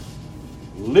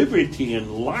 Liberty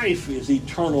and life is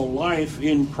eternal life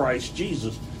in Christ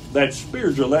Jesus. That's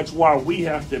spiritual. That's why we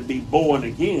have to be born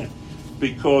again.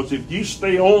 Because if you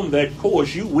stay on that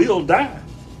course, you will die.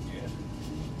 Yeah.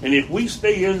 And if we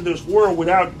stay in this world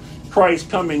without Christ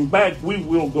coming back, we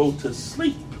will go to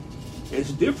sleep.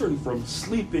 It's different from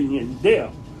sleeping in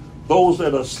death. Those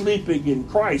that are sleeping in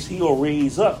Christ, he'll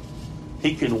raise up.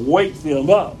 He can wake them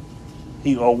up.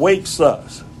 He awakes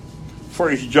us.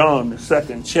 1 John, the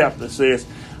 2nd chapter says,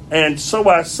 and so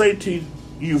I say to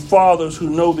you fathers who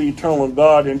know the eternal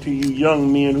God, and to you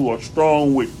young men who are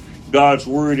strong with God's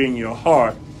word in your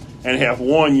heart and have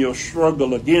won your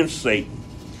struggle against Satan,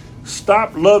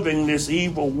 stop loving this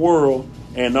evil world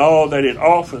and all that it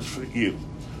offers for you.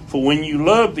 For when you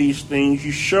love these things,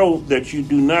 you show that you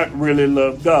do not really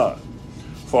love God.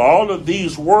 For all of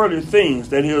these worldly things,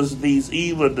 that is, these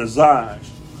evil desires,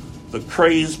 the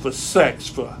craze for sex,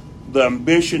 for the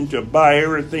ambition to buy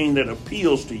everything that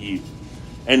appeals to you,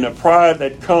 and the pride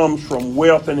that comes from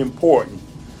wealth and importance,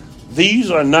 these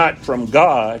are not from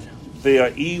God. They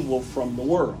are evil from the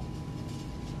world.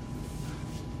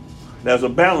 There's a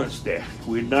balance there.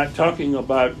 We're not talking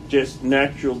about just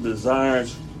natural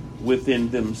desires within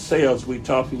themselves. We're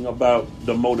talking about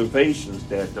the motivations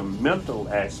there, the mental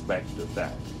aspect of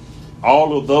that.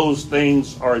 All of those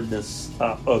things are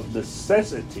of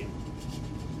necessity,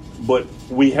 but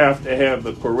we have to have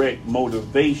the correct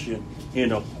motivation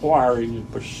in acquiring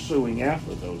and pursuing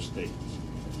after those things.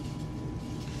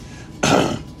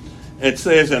 It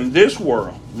says in this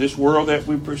world that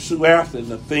we pursue after,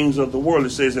 the things of the world,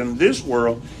 it says in this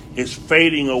world is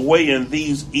fading away, and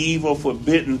these evil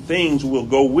forbidden things will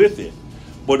go with it.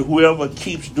 But whoever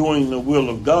keeps doing the will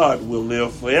of God will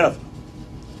live forever.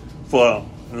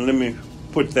 And let me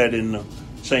put that in the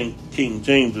St. King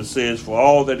James. It says, for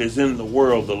all that is in the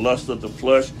world, the lust of the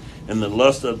flesh and the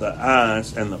lust of the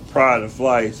eyes and the pride of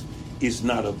life is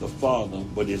not of the Father,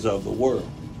 but is of the world.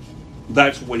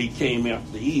 That's what he came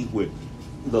after Eve with.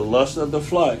 The lust of the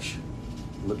flesh.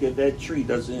 Look at that tree.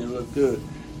 Doesn't it look good?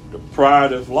 The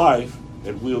pride of life,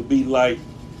 that we'll be like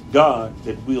God,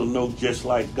 that we'll know just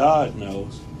like God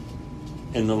knows.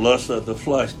 And the lust of the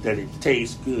flesh, that it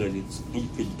tastes good. You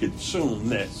can consume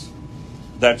this.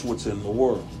 That's what's in the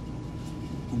world.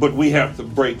 But we have to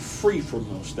break free from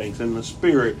those things. And the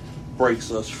Spirit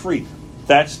breaks us free.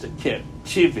 That's the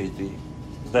captivity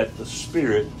that the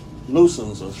Spirit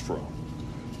loosens us from.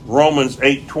 Romans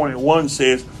 8:21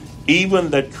 says, even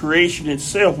that creation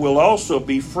itself will also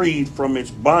be freed from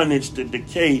its bondage to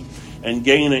decay and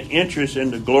gain an interest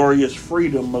in the glorious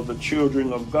freedom of the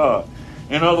children of God.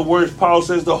 In other words, Paul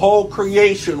says the whole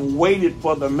creation waited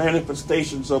for the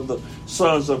manifestations of the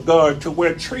sons of God, to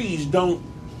where trees don't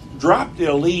drop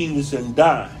their leaves and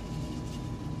die.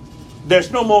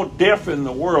 There's no more death in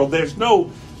the world. There's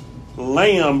no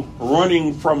lamb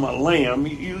running from a lamb.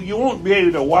 You won't be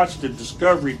able to watch the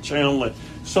Discovery Channel and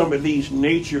some of these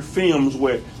nature films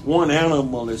where one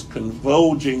animal is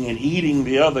convulsing and eating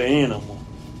the other animal.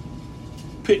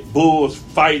 Pit bulls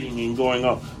fighting and going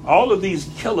on. All of these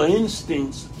killer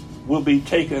instincts will be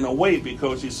taken away,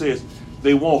 because he says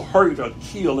they won't hurt or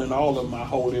kill in all of my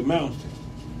holy mountain.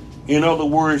 In other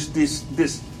words,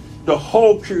 the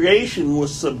whole creation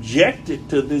was subjected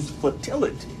to this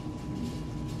fertility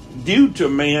due to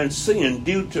man's sin,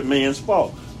 due to man's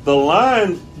fault. The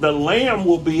lamb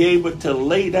will be able to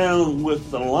lay down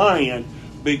with the lion,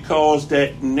 because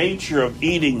that nature of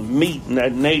eating meat and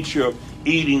that nature of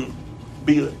being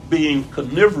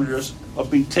carnivorous will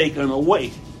be taken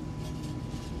away.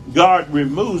 God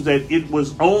removes that. It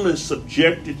was only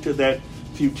subjected to that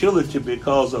futility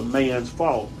because of man's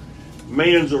fault.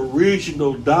 Man's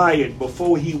original diet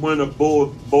before he went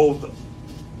aboard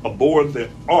the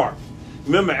ark.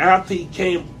 Remember, after he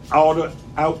came out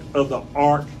of the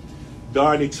ark,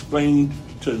 God explained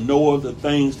to Noah the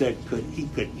things that he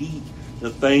could eat, the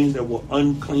things that were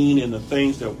unclean and the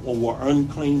things that were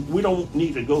unclean. We don't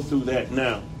need to go through that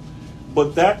now.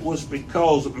 But that was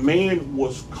because man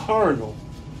was carnal,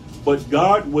 but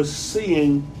God was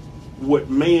seeing what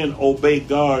man obeyed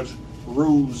God's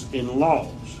rules and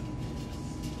laws.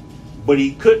 But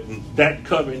he couldn't. That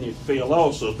covenant fell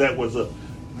also. That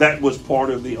was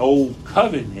part of the old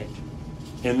covenant.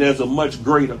 And there's a much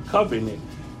greater covenant.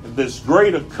 This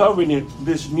greater covenant,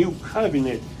 this new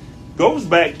covenant, goes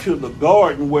back to the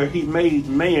garden where he made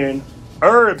man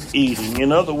herb eating.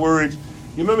 In other words,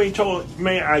 you remember he told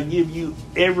man, I give you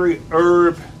every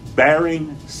herb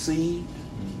bearing seed.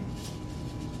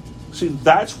 See,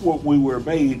 that's what we were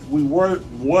made. We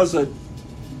wasn't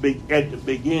at the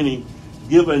beginning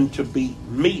given to be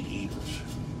meat eaters.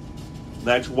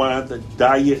 That's why the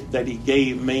diet that he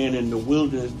gave man in the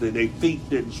wilderness, that their feet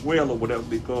didn't swell or whatever,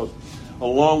 because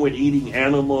along with eating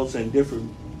animals and different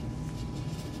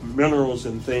minerals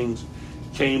and things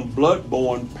came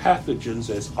blood-borne pathogens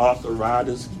as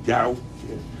arthritis, gout,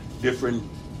 and different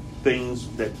things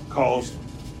that cause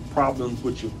problems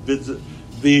with your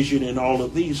vision and all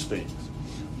of these things.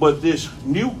 But this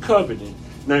new covenant,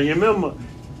 now you remember,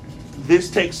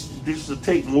 this will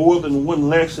take more than one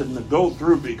lesson to go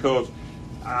through, because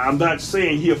I'm not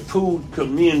saying here food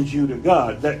commends you to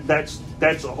God. That's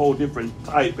a whole different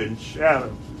type and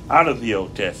shadow out of the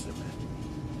Old Testament.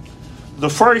 The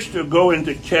first to go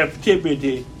into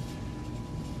captivity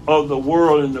of the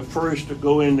world, and the first to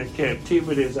go into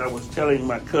captivity, as I was telling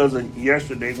my cousin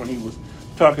yesterday when he was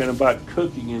talking about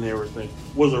cooking and everything,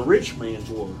 was a rich man's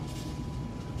world.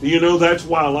 You know, that's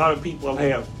why a lot of people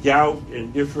have gout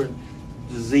and different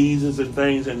diseases and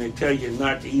things, and they tell you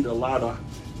not to eat a lot of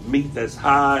meat that's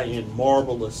high in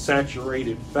marble or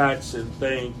saturated fats and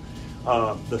things.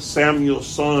 The Samuel's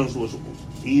sons was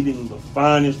eating the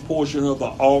finest portion of the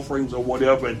offerings or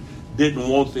whatever, and didn't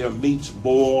want their meats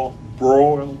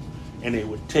broiled, and they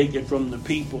would take it from the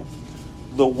people.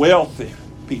 The wealthy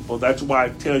people, that's why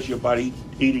it tells you about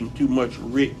eating too much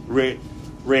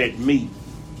red meat.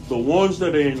 The ones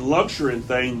that are in luxury and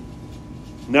things,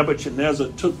 Nebuchadnezzar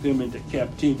took them into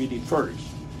captivity first.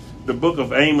 The book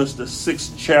of Amos, the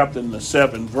 6th chapter and the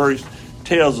 7th verse,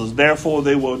 tells us, therefore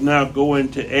they will now go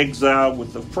into exile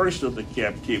with the first of the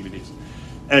captivities,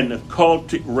 and the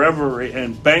cultic revelry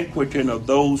and banqueting of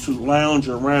those who lounge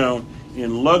around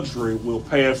in luxury will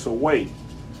pass away.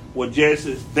 Well, just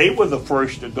as they were the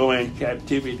first to go in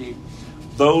captivity,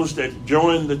 those that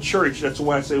join the church, that's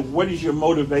why I say, what is your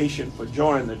motivation for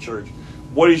joining the church?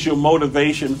 What is your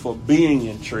motivation for being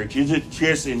in church? Is it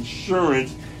just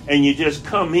insurance and you just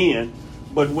come in,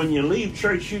 but when you leave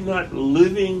church, you're not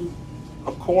living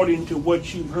according to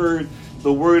what you've heard?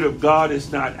 The word of God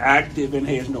is not active and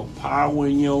has no power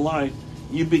in your life.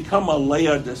 you become a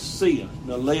Laodicean,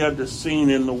 the Laodicean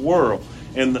in the world.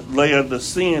 And the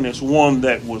Laodicean is one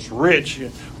that was rich,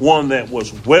 one that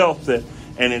was wealthy.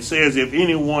 And it says, if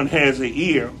anyone has an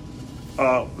ear,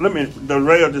 the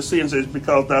Laodicean says,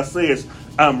 because thou sayest,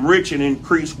 I'm rich and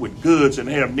increased with goods and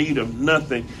have need of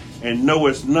nothing, and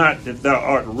knowest not that thou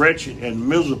art wretched and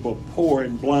miserable, poor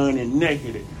and blind and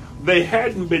naked. They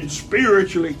hadn't been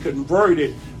spiritually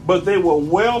converted, but they were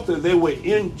wealthy. They were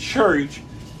in church,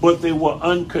 but they were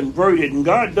unconverted. And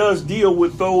God does deal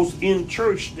with those in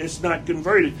church that's not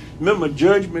converted. Remember,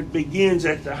 judgment begins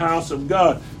at the house of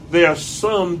God. There are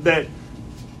some that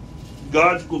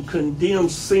God will condemn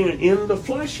sin in the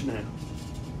flesh now.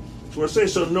 That's what I say.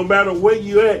 So no matter where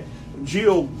you're at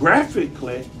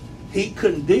geographically, he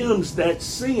condemns that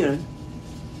sin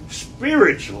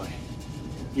spiritually.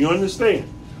 You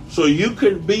understand? So you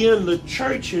can be in the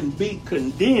church and be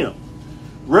condemned.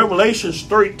 Revelations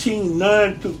 13,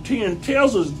 9 through 10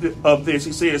 tells us of this.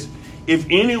 He says, if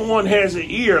anyone has an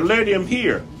ear, let him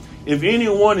hear. If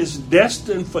anyone is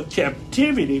destined for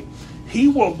captivity, he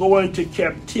will go into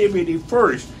captivity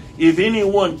first. If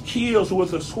anyone kills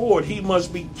with a sword, he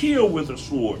must be killed with a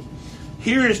sword.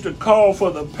 Here is the call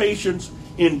for the patience,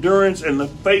 endurance, and the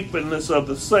faithfulness of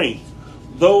the saints,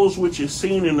 those which is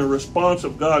seen in the response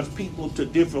of God's people to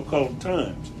difficult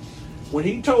times. When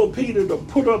he told Peter to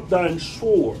put up thine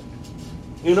sword,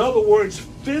 in other words,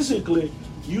 physically,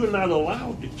 you're not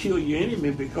allowed to kill your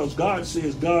enemy because God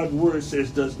says, God's word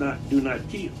says, do not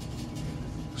kill.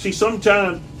 See,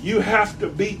 sometimes you have to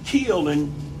be killed,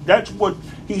 and that's what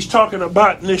he's talking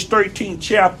about in this 13th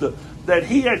chapter, that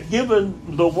he had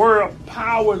given the world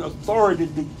power and authority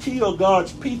to kill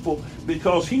God's people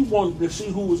because he wanted to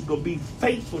see who was going to be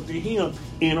faithful to him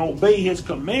and obey his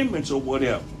commandments or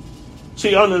whatever.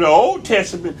 See, under the Old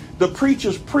Testament, the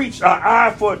preachers preached an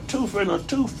eye for a tooth and a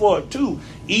tooth for a tooth,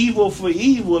 evil for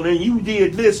evil, and you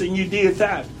did this and you did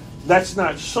that. That's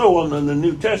not so under the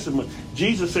New Testament.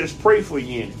 Jesus says, pray for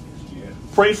your enemies. Yeah.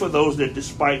 Pray for those that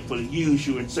despitefully use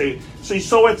you and say, see,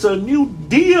 so it's a new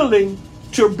dealing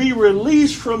to be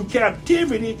released from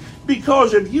captivity,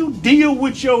 because if you deal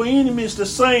with your enemies the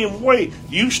same way,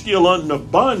 you still under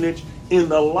bondage and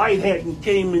the light hadn't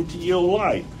came into your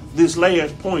life. This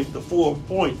last point, the fourth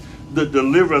point, the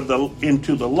deliver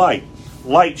into the light.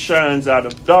 Light shines out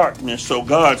of darkness, so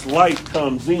God's light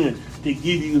comes in to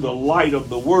give you the light of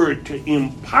the word to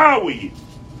empower you.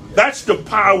 That's the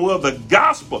power of the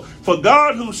gospel. For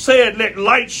God, who said, let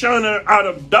light shine out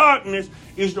of darkness,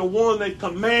 is the one that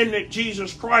commanded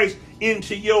Jesus Christ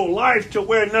into your life, to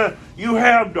where now you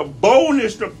have the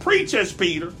boldness to preach as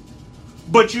Peter,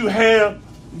 but you have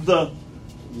the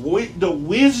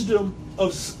wisdom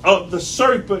of the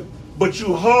serpent, but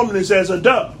you harmless as a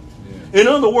dove. Yeah. In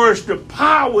other words, the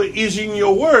power is in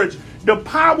your words. The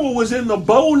power was in the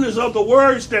boldness of the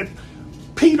words that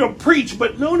Peter preached.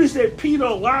 But notice that Peter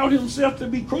allowed himself to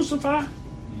be crucified.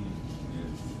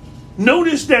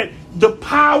 Notice that the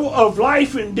power of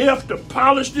life and death, to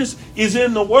polish this, is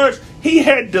in the words. He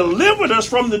had delivered us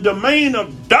from the domain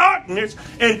of darkness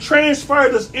and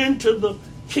transferred us into the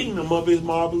kingdom of his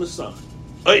marvelous Son.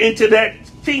 Into that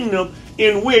kingdom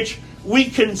in which we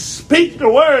can speak the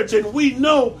words, and we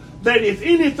know that if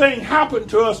anything happened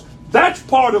to us, that's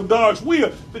part of God's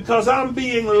will, because I'm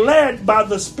being led by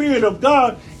the Spirit of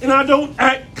God and I don't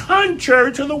act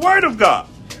contrary to the Word of God.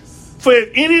 For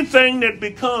if anything that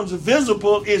becomes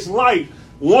visible is light,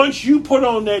 once you put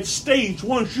on that stage,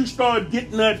 once you start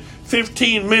getting that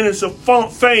 15 minutes of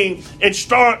fame and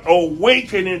start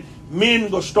awakening,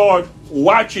 men will start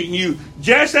watching you.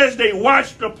 Just as they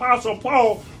watched the Apostle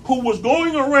Paul, who was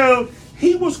going around,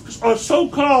 he was a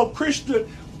so-called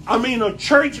Christian, a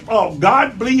church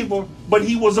God believer, but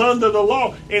he was under the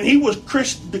law, and he was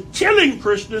killing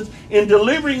Christians and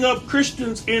delivering up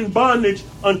Christians in bondage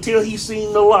until he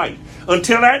seen the light.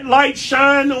 Until that light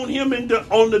shined on him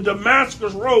on the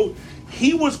Damascus road,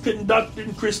 he was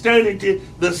conducting Christianity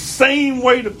the same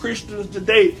way the Christians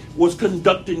today was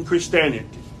conducting Christianity.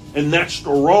 And that's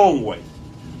the wrong way.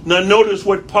 Now notice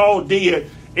what Paul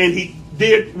did, and he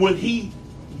did when he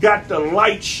got the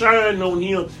light shine on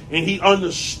him and he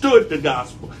understood the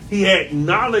gospel. He had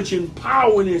knowledge and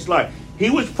power in his life. He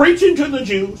was preaching to the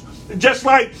Jews, just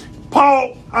like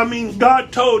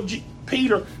God told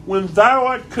Peter, when thou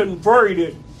art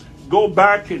converted, go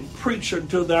back and preach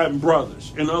unto thy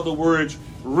brothers. In other words,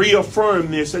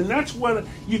 reaffirm this. And that's what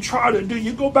you try to do.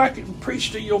 You go back and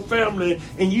preach to your family,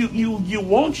 and you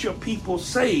want your people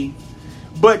saved,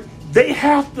 but they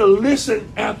have to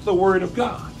listen at the word of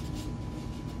God.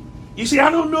 You see,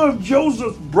 I don't know if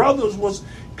Joseph's brothers was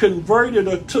converted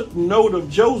or took note of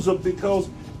Joseph, because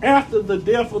after the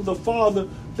death of the father,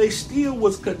 they still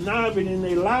was conniving and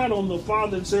they lied on the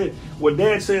father and said, well,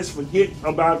 Dad says forget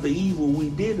about the evil we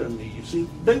did unto you. See,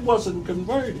 they wasn't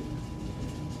converted.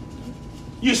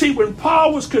 You see, when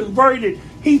Paul was converted,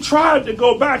 he tried to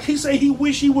go back. He said he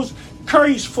wished he was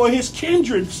cursed for his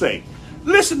kindred's sake.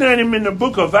 Listen at him in the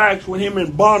book of Acts when him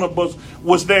and Barnabas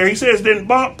was there. He says, then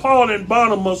Paul and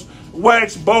Barnabas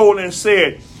waxed bold and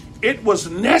said, it was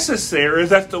necessary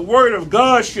that the word of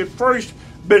God should first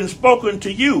been spoken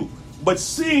to you. But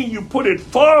seeing you put it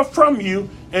far from you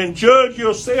and judge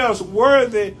yourselves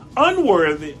unworthy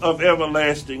of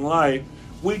everlasting life,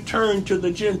 we turn to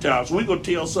the Gentiles. We go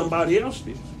tell somebody else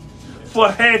this.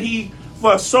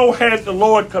 For so had the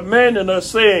Lord commanded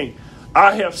us, saying,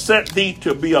 I have set thee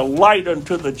to be a light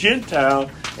unto the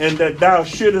Gentiles, and that thou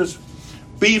shouldest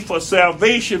be for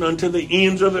salvation unto the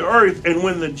ends of the earth. And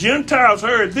when the Gentiles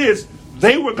heard this,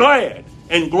 they were glad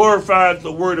and glorified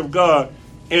the word of God.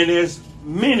 And as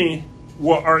many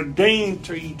were ordained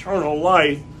to eternal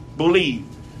life, believed.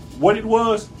 What it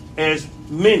was? As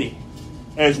many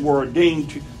as were ordained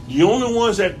to. The only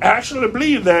ones that actually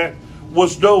believed that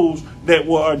was those that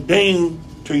were ordained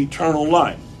to eternal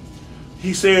life.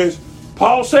 He says,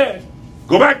 Paul said,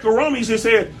 go back to Romans, he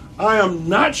said, I am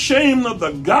not ashamed of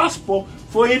the gospel,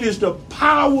 for it is the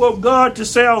power of God to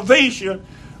salvation,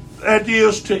 that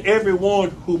is to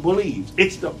everyone who believes.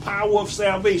 It's the power of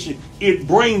salvation. It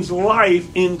brings life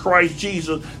in Christ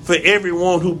Jesus for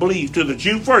everyone who believes. To the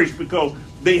Jew first, because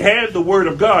they had the word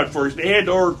of God first. They had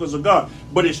the oracles of God.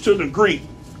 But it's to the Greek.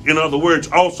 In other words,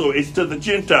 also it's to the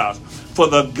Gentiles. For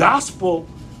the gospel,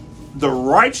 the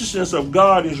righteousness of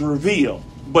God is revealed,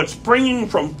 but springing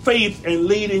from faith and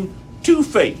leading to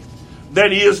faith.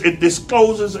 That is, it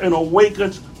discloses and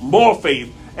awakens more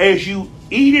faith. As you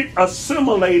eat it,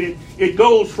 assimilate it, it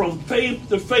goes from faith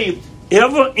to faith,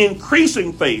 ever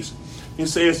increasing faith. It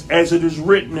says, as it is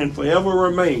written and forever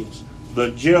remains,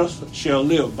 the just shall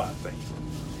live by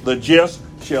faith. The just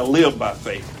shall live by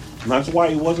faith. And that's why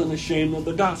he wasn't ashamed of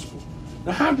the gospel.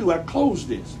 Now, how do I close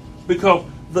this? Because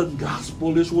the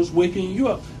gospel is what's waking you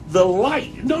up. The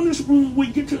light. Notice when we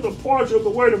get to the parts of the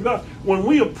word of God, when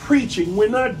we are preaching, we're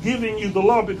not giving you the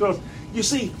law, because, you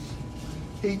see,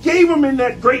 he gave them in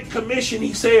that Great Commission,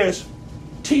 he says,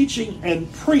 teaching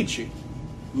and preaching,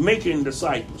 making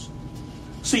disciples.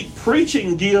 See,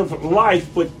 preaching gives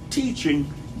life, but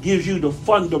teaching gives you the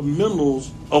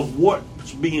fundamentals of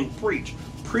what's being preached.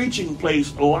 Preaching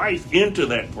places life into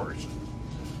that person.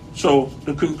 So,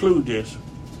 to conclude this,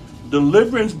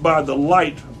 deliverance by the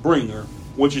light bringer,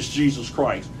 which is Jesus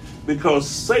Christ. Because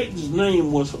Satan's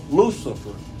name was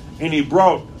Lucifer, and he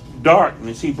brought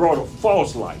darkness, he brought a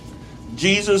false light.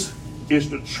 Jesus is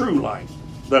the true light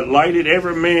that lighted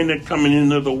every man that coming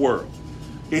into the world.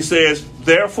 He says,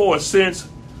 therefore, since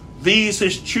these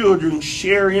his children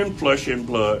share in flesh and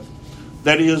blood,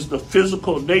 that is the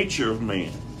physical nature of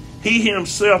man, he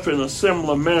himself in a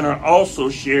similar manner also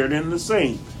shared in the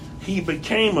same. He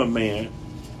became a man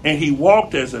and he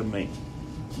walked as a man,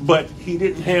 but he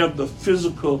didn't have the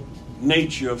physical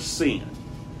nature of sin.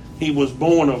 He was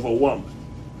born of a woman.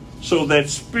 So that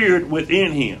spirit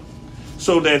within him,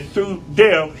 so that through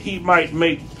death he might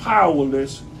make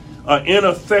powerless,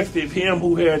 ineffective him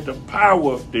who had the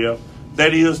power of death,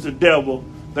 that is the devil,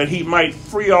 that he might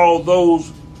free all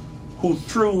those who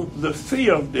through the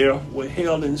fear of death were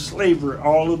held in slavery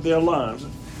all of their lives.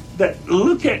 That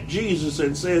look at Jesus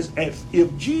and says,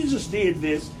 if Jesus did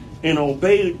this and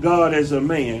obeyed God as a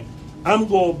man, I'm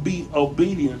going to be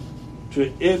obedient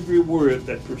to every word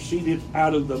that proceeded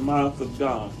out of the mouth of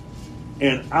God.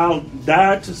 And I'll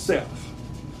die to self,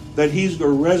 that he's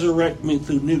going to resurrect me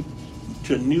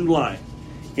to new life.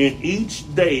 And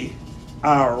each day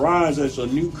I arise as a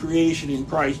new creation in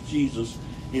Christ Jesus,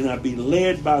 and I be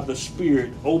led by the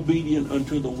Spirit, obedient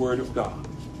unto the word of God.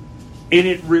 And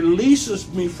it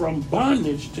releases me from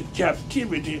bondage to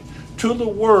captivity to the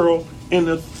world and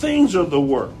the things of the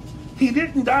world. He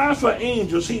didn't die for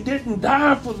angels. He didn't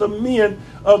die for the men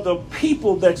of the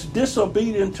people that's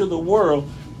disobedient to the world.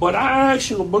 But I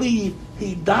actually believe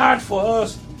he died for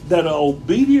us that are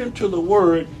obedient to the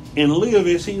word and live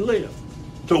as he lived,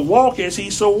 to walk as he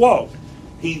so walked.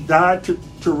 He died to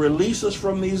release us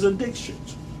from these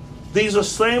addictions. These are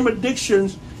same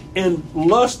addictions and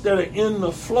lust that are in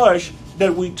the flesh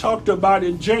that we talked about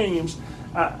in James.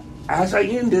 As I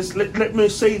end this, let me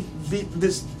say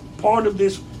this part of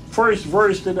this first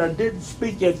verse that I didn't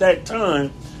speak at that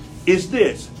time is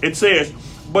this. It says,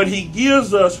 but he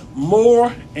gives us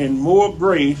more and more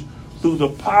grace through the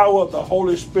power of the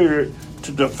Holy Spirit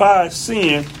to defy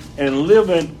sin and live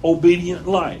an obedient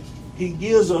life. He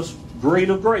gives us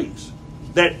greater grace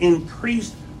that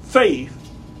increased faith,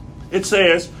 it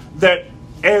says that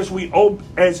as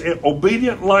an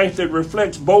obedient life that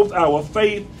reflects both our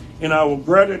faith and our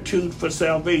gratitude for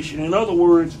salvation. In other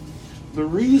words, the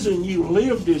reason you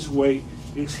live this way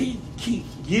is he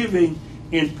keeps giving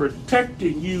and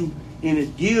protecting you, and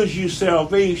it gives you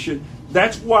salvation.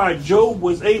 That's why Job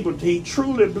was able to, he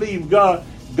truly believed God.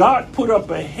 God put up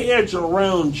a hedge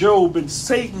around Job and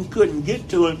Satan couldn't get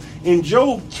to him. And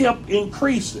Job kept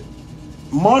increasing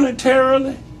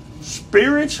monetarily,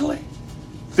 spiritually,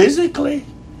 physically,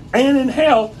 and in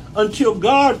health until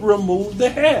God removed the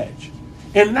hedge.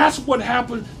 And that's what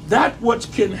happened. That's what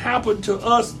can happen to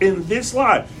us in this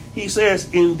life. He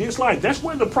says in this life, that's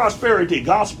where the prosperity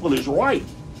gospel is right.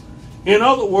 In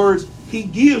other words, he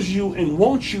gives you and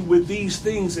wants you with these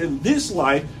things in this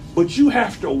life, but you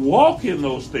have to walk in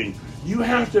those things. You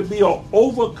have to be an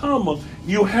overcomer.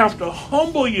 You have to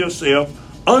humble yourself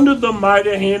under the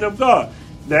mighty hand of God.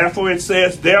 Therefore it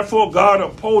says, therefore God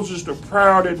opposes the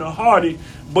proud and the haughty,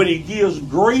 but he gives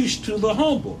grace to the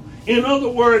humble. In other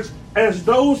words, as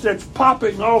those that's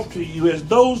popping off to you, as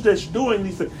those that's doing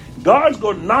these things, God's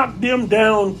going to knock them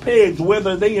down pegs,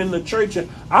 whether they in the church or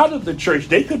out of the church.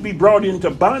 They could be brought into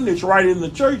bondage right in the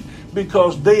church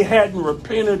because they hadn't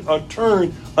repented or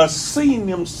turned or seen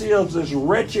themselves as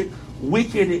wretched,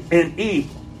 wicked, and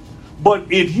evil.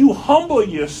 But if you humble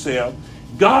yourself,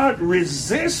 God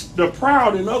resists the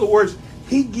proud. In other words,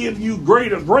 he gives you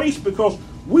greater grace because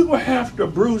we will have to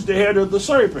bruise the head of the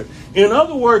serpent. In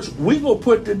other words, we will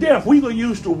put to death. We will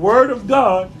use the word of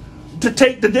God to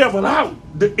take the devil out.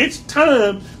 It's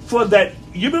time for that.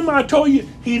 You remember I told you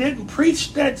he didn't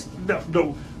preach that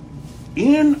the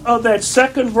end of that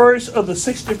second verse of the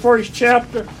 61st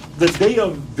chapter, the day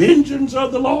of vengeance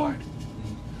of the Lord.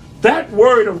 That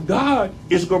word of God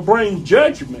is going to bring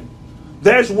judgment.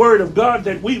 That's word of God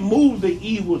that we move the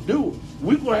evildoers.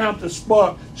 We're going to have to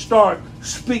start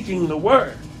speaking the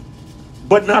word.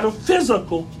 But not a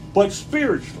physical, but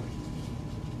spiritually.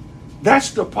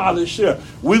 That's the polish there.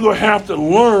 We're going to have to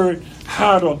learn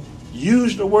how to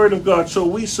use the word of God. So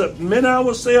we submit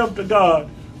ourselves to God.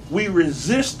 We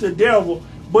resist the devil.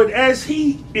 But as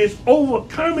he is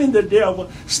overcoming the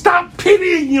devil, stop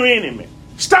pitying your enemy.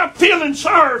 Stop feeling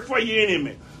sorry for your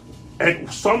enemy.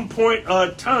 At some point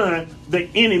of time, the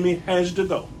enemy has to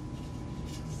go.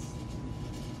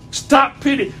 Stop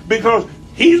pity, because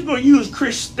he's going to use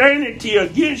Christianity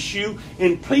against you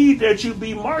and plead that you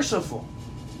be merciful.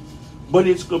 But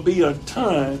it's going to be a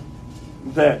time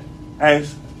that,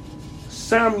 as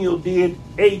Samuel did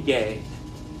Agag,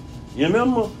 you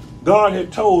remember God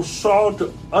had told Saul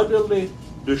to utterly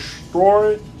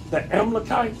destroy the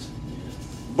Amalekites?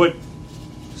 But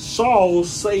Saul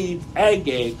saved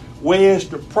Agag, whereas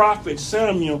the prophet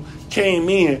Samuel came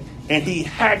in and he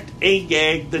hacked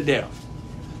Agag to death.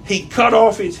 He cut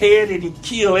off his head and he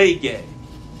killed Agag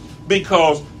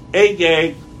because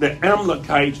Agag, the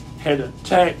Amalekites, had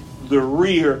attacked the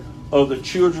rear of the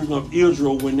children of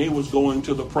Israel when they was going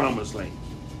to the promised land.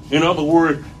 In other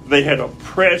words, they had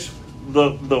oppressed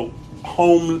the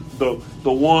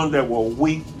one that were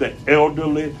weak, the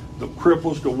elderly, the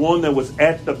cripples, the one that was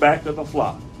at the back of the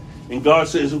flock. And God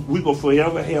says we will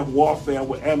forever have warfare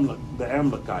with the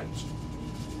Amalekites.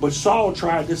 But Saul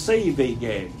tried to save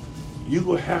Agag. You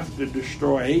will have to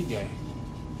destroy Agag.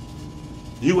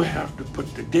 You will have to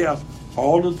put to death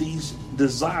all of these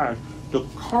desires, the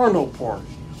carnal part.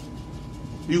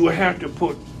 You will have to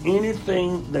put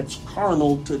anything that's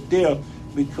carnal to death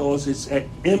because it's at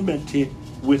enmity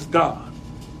with God.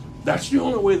 That's the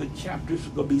only way the captives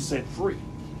are going to be set free.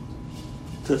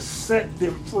 To set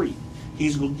them free.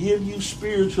 He's going to give you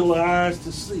spiritual eyes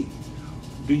to see.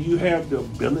 Do you have the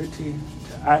ability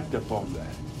to act upon that?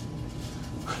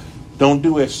 Don't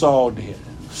do as Saul did.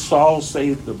 Saul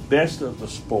saved the best of the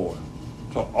spoil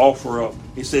to offer up.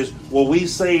 He says, well, we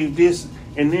saved this,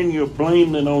 and then you're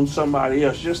blaming it on somebody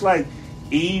else. Just like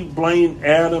Eve blamed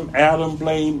Adam, Adam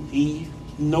blamed Eve.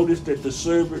 Notice that the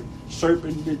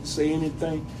serpent didn't say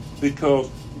anything because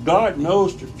God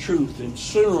knows the truth, and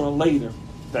sooner or later,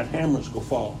 the hammer's going to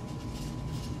fall.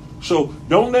 So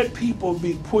don't let people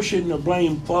be pushing the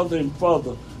blame further and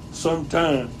further.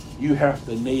 Sometimes you have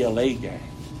to nail Agag.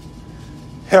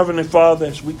 Heavenly Father,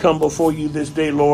 as we come before you this day, Lord,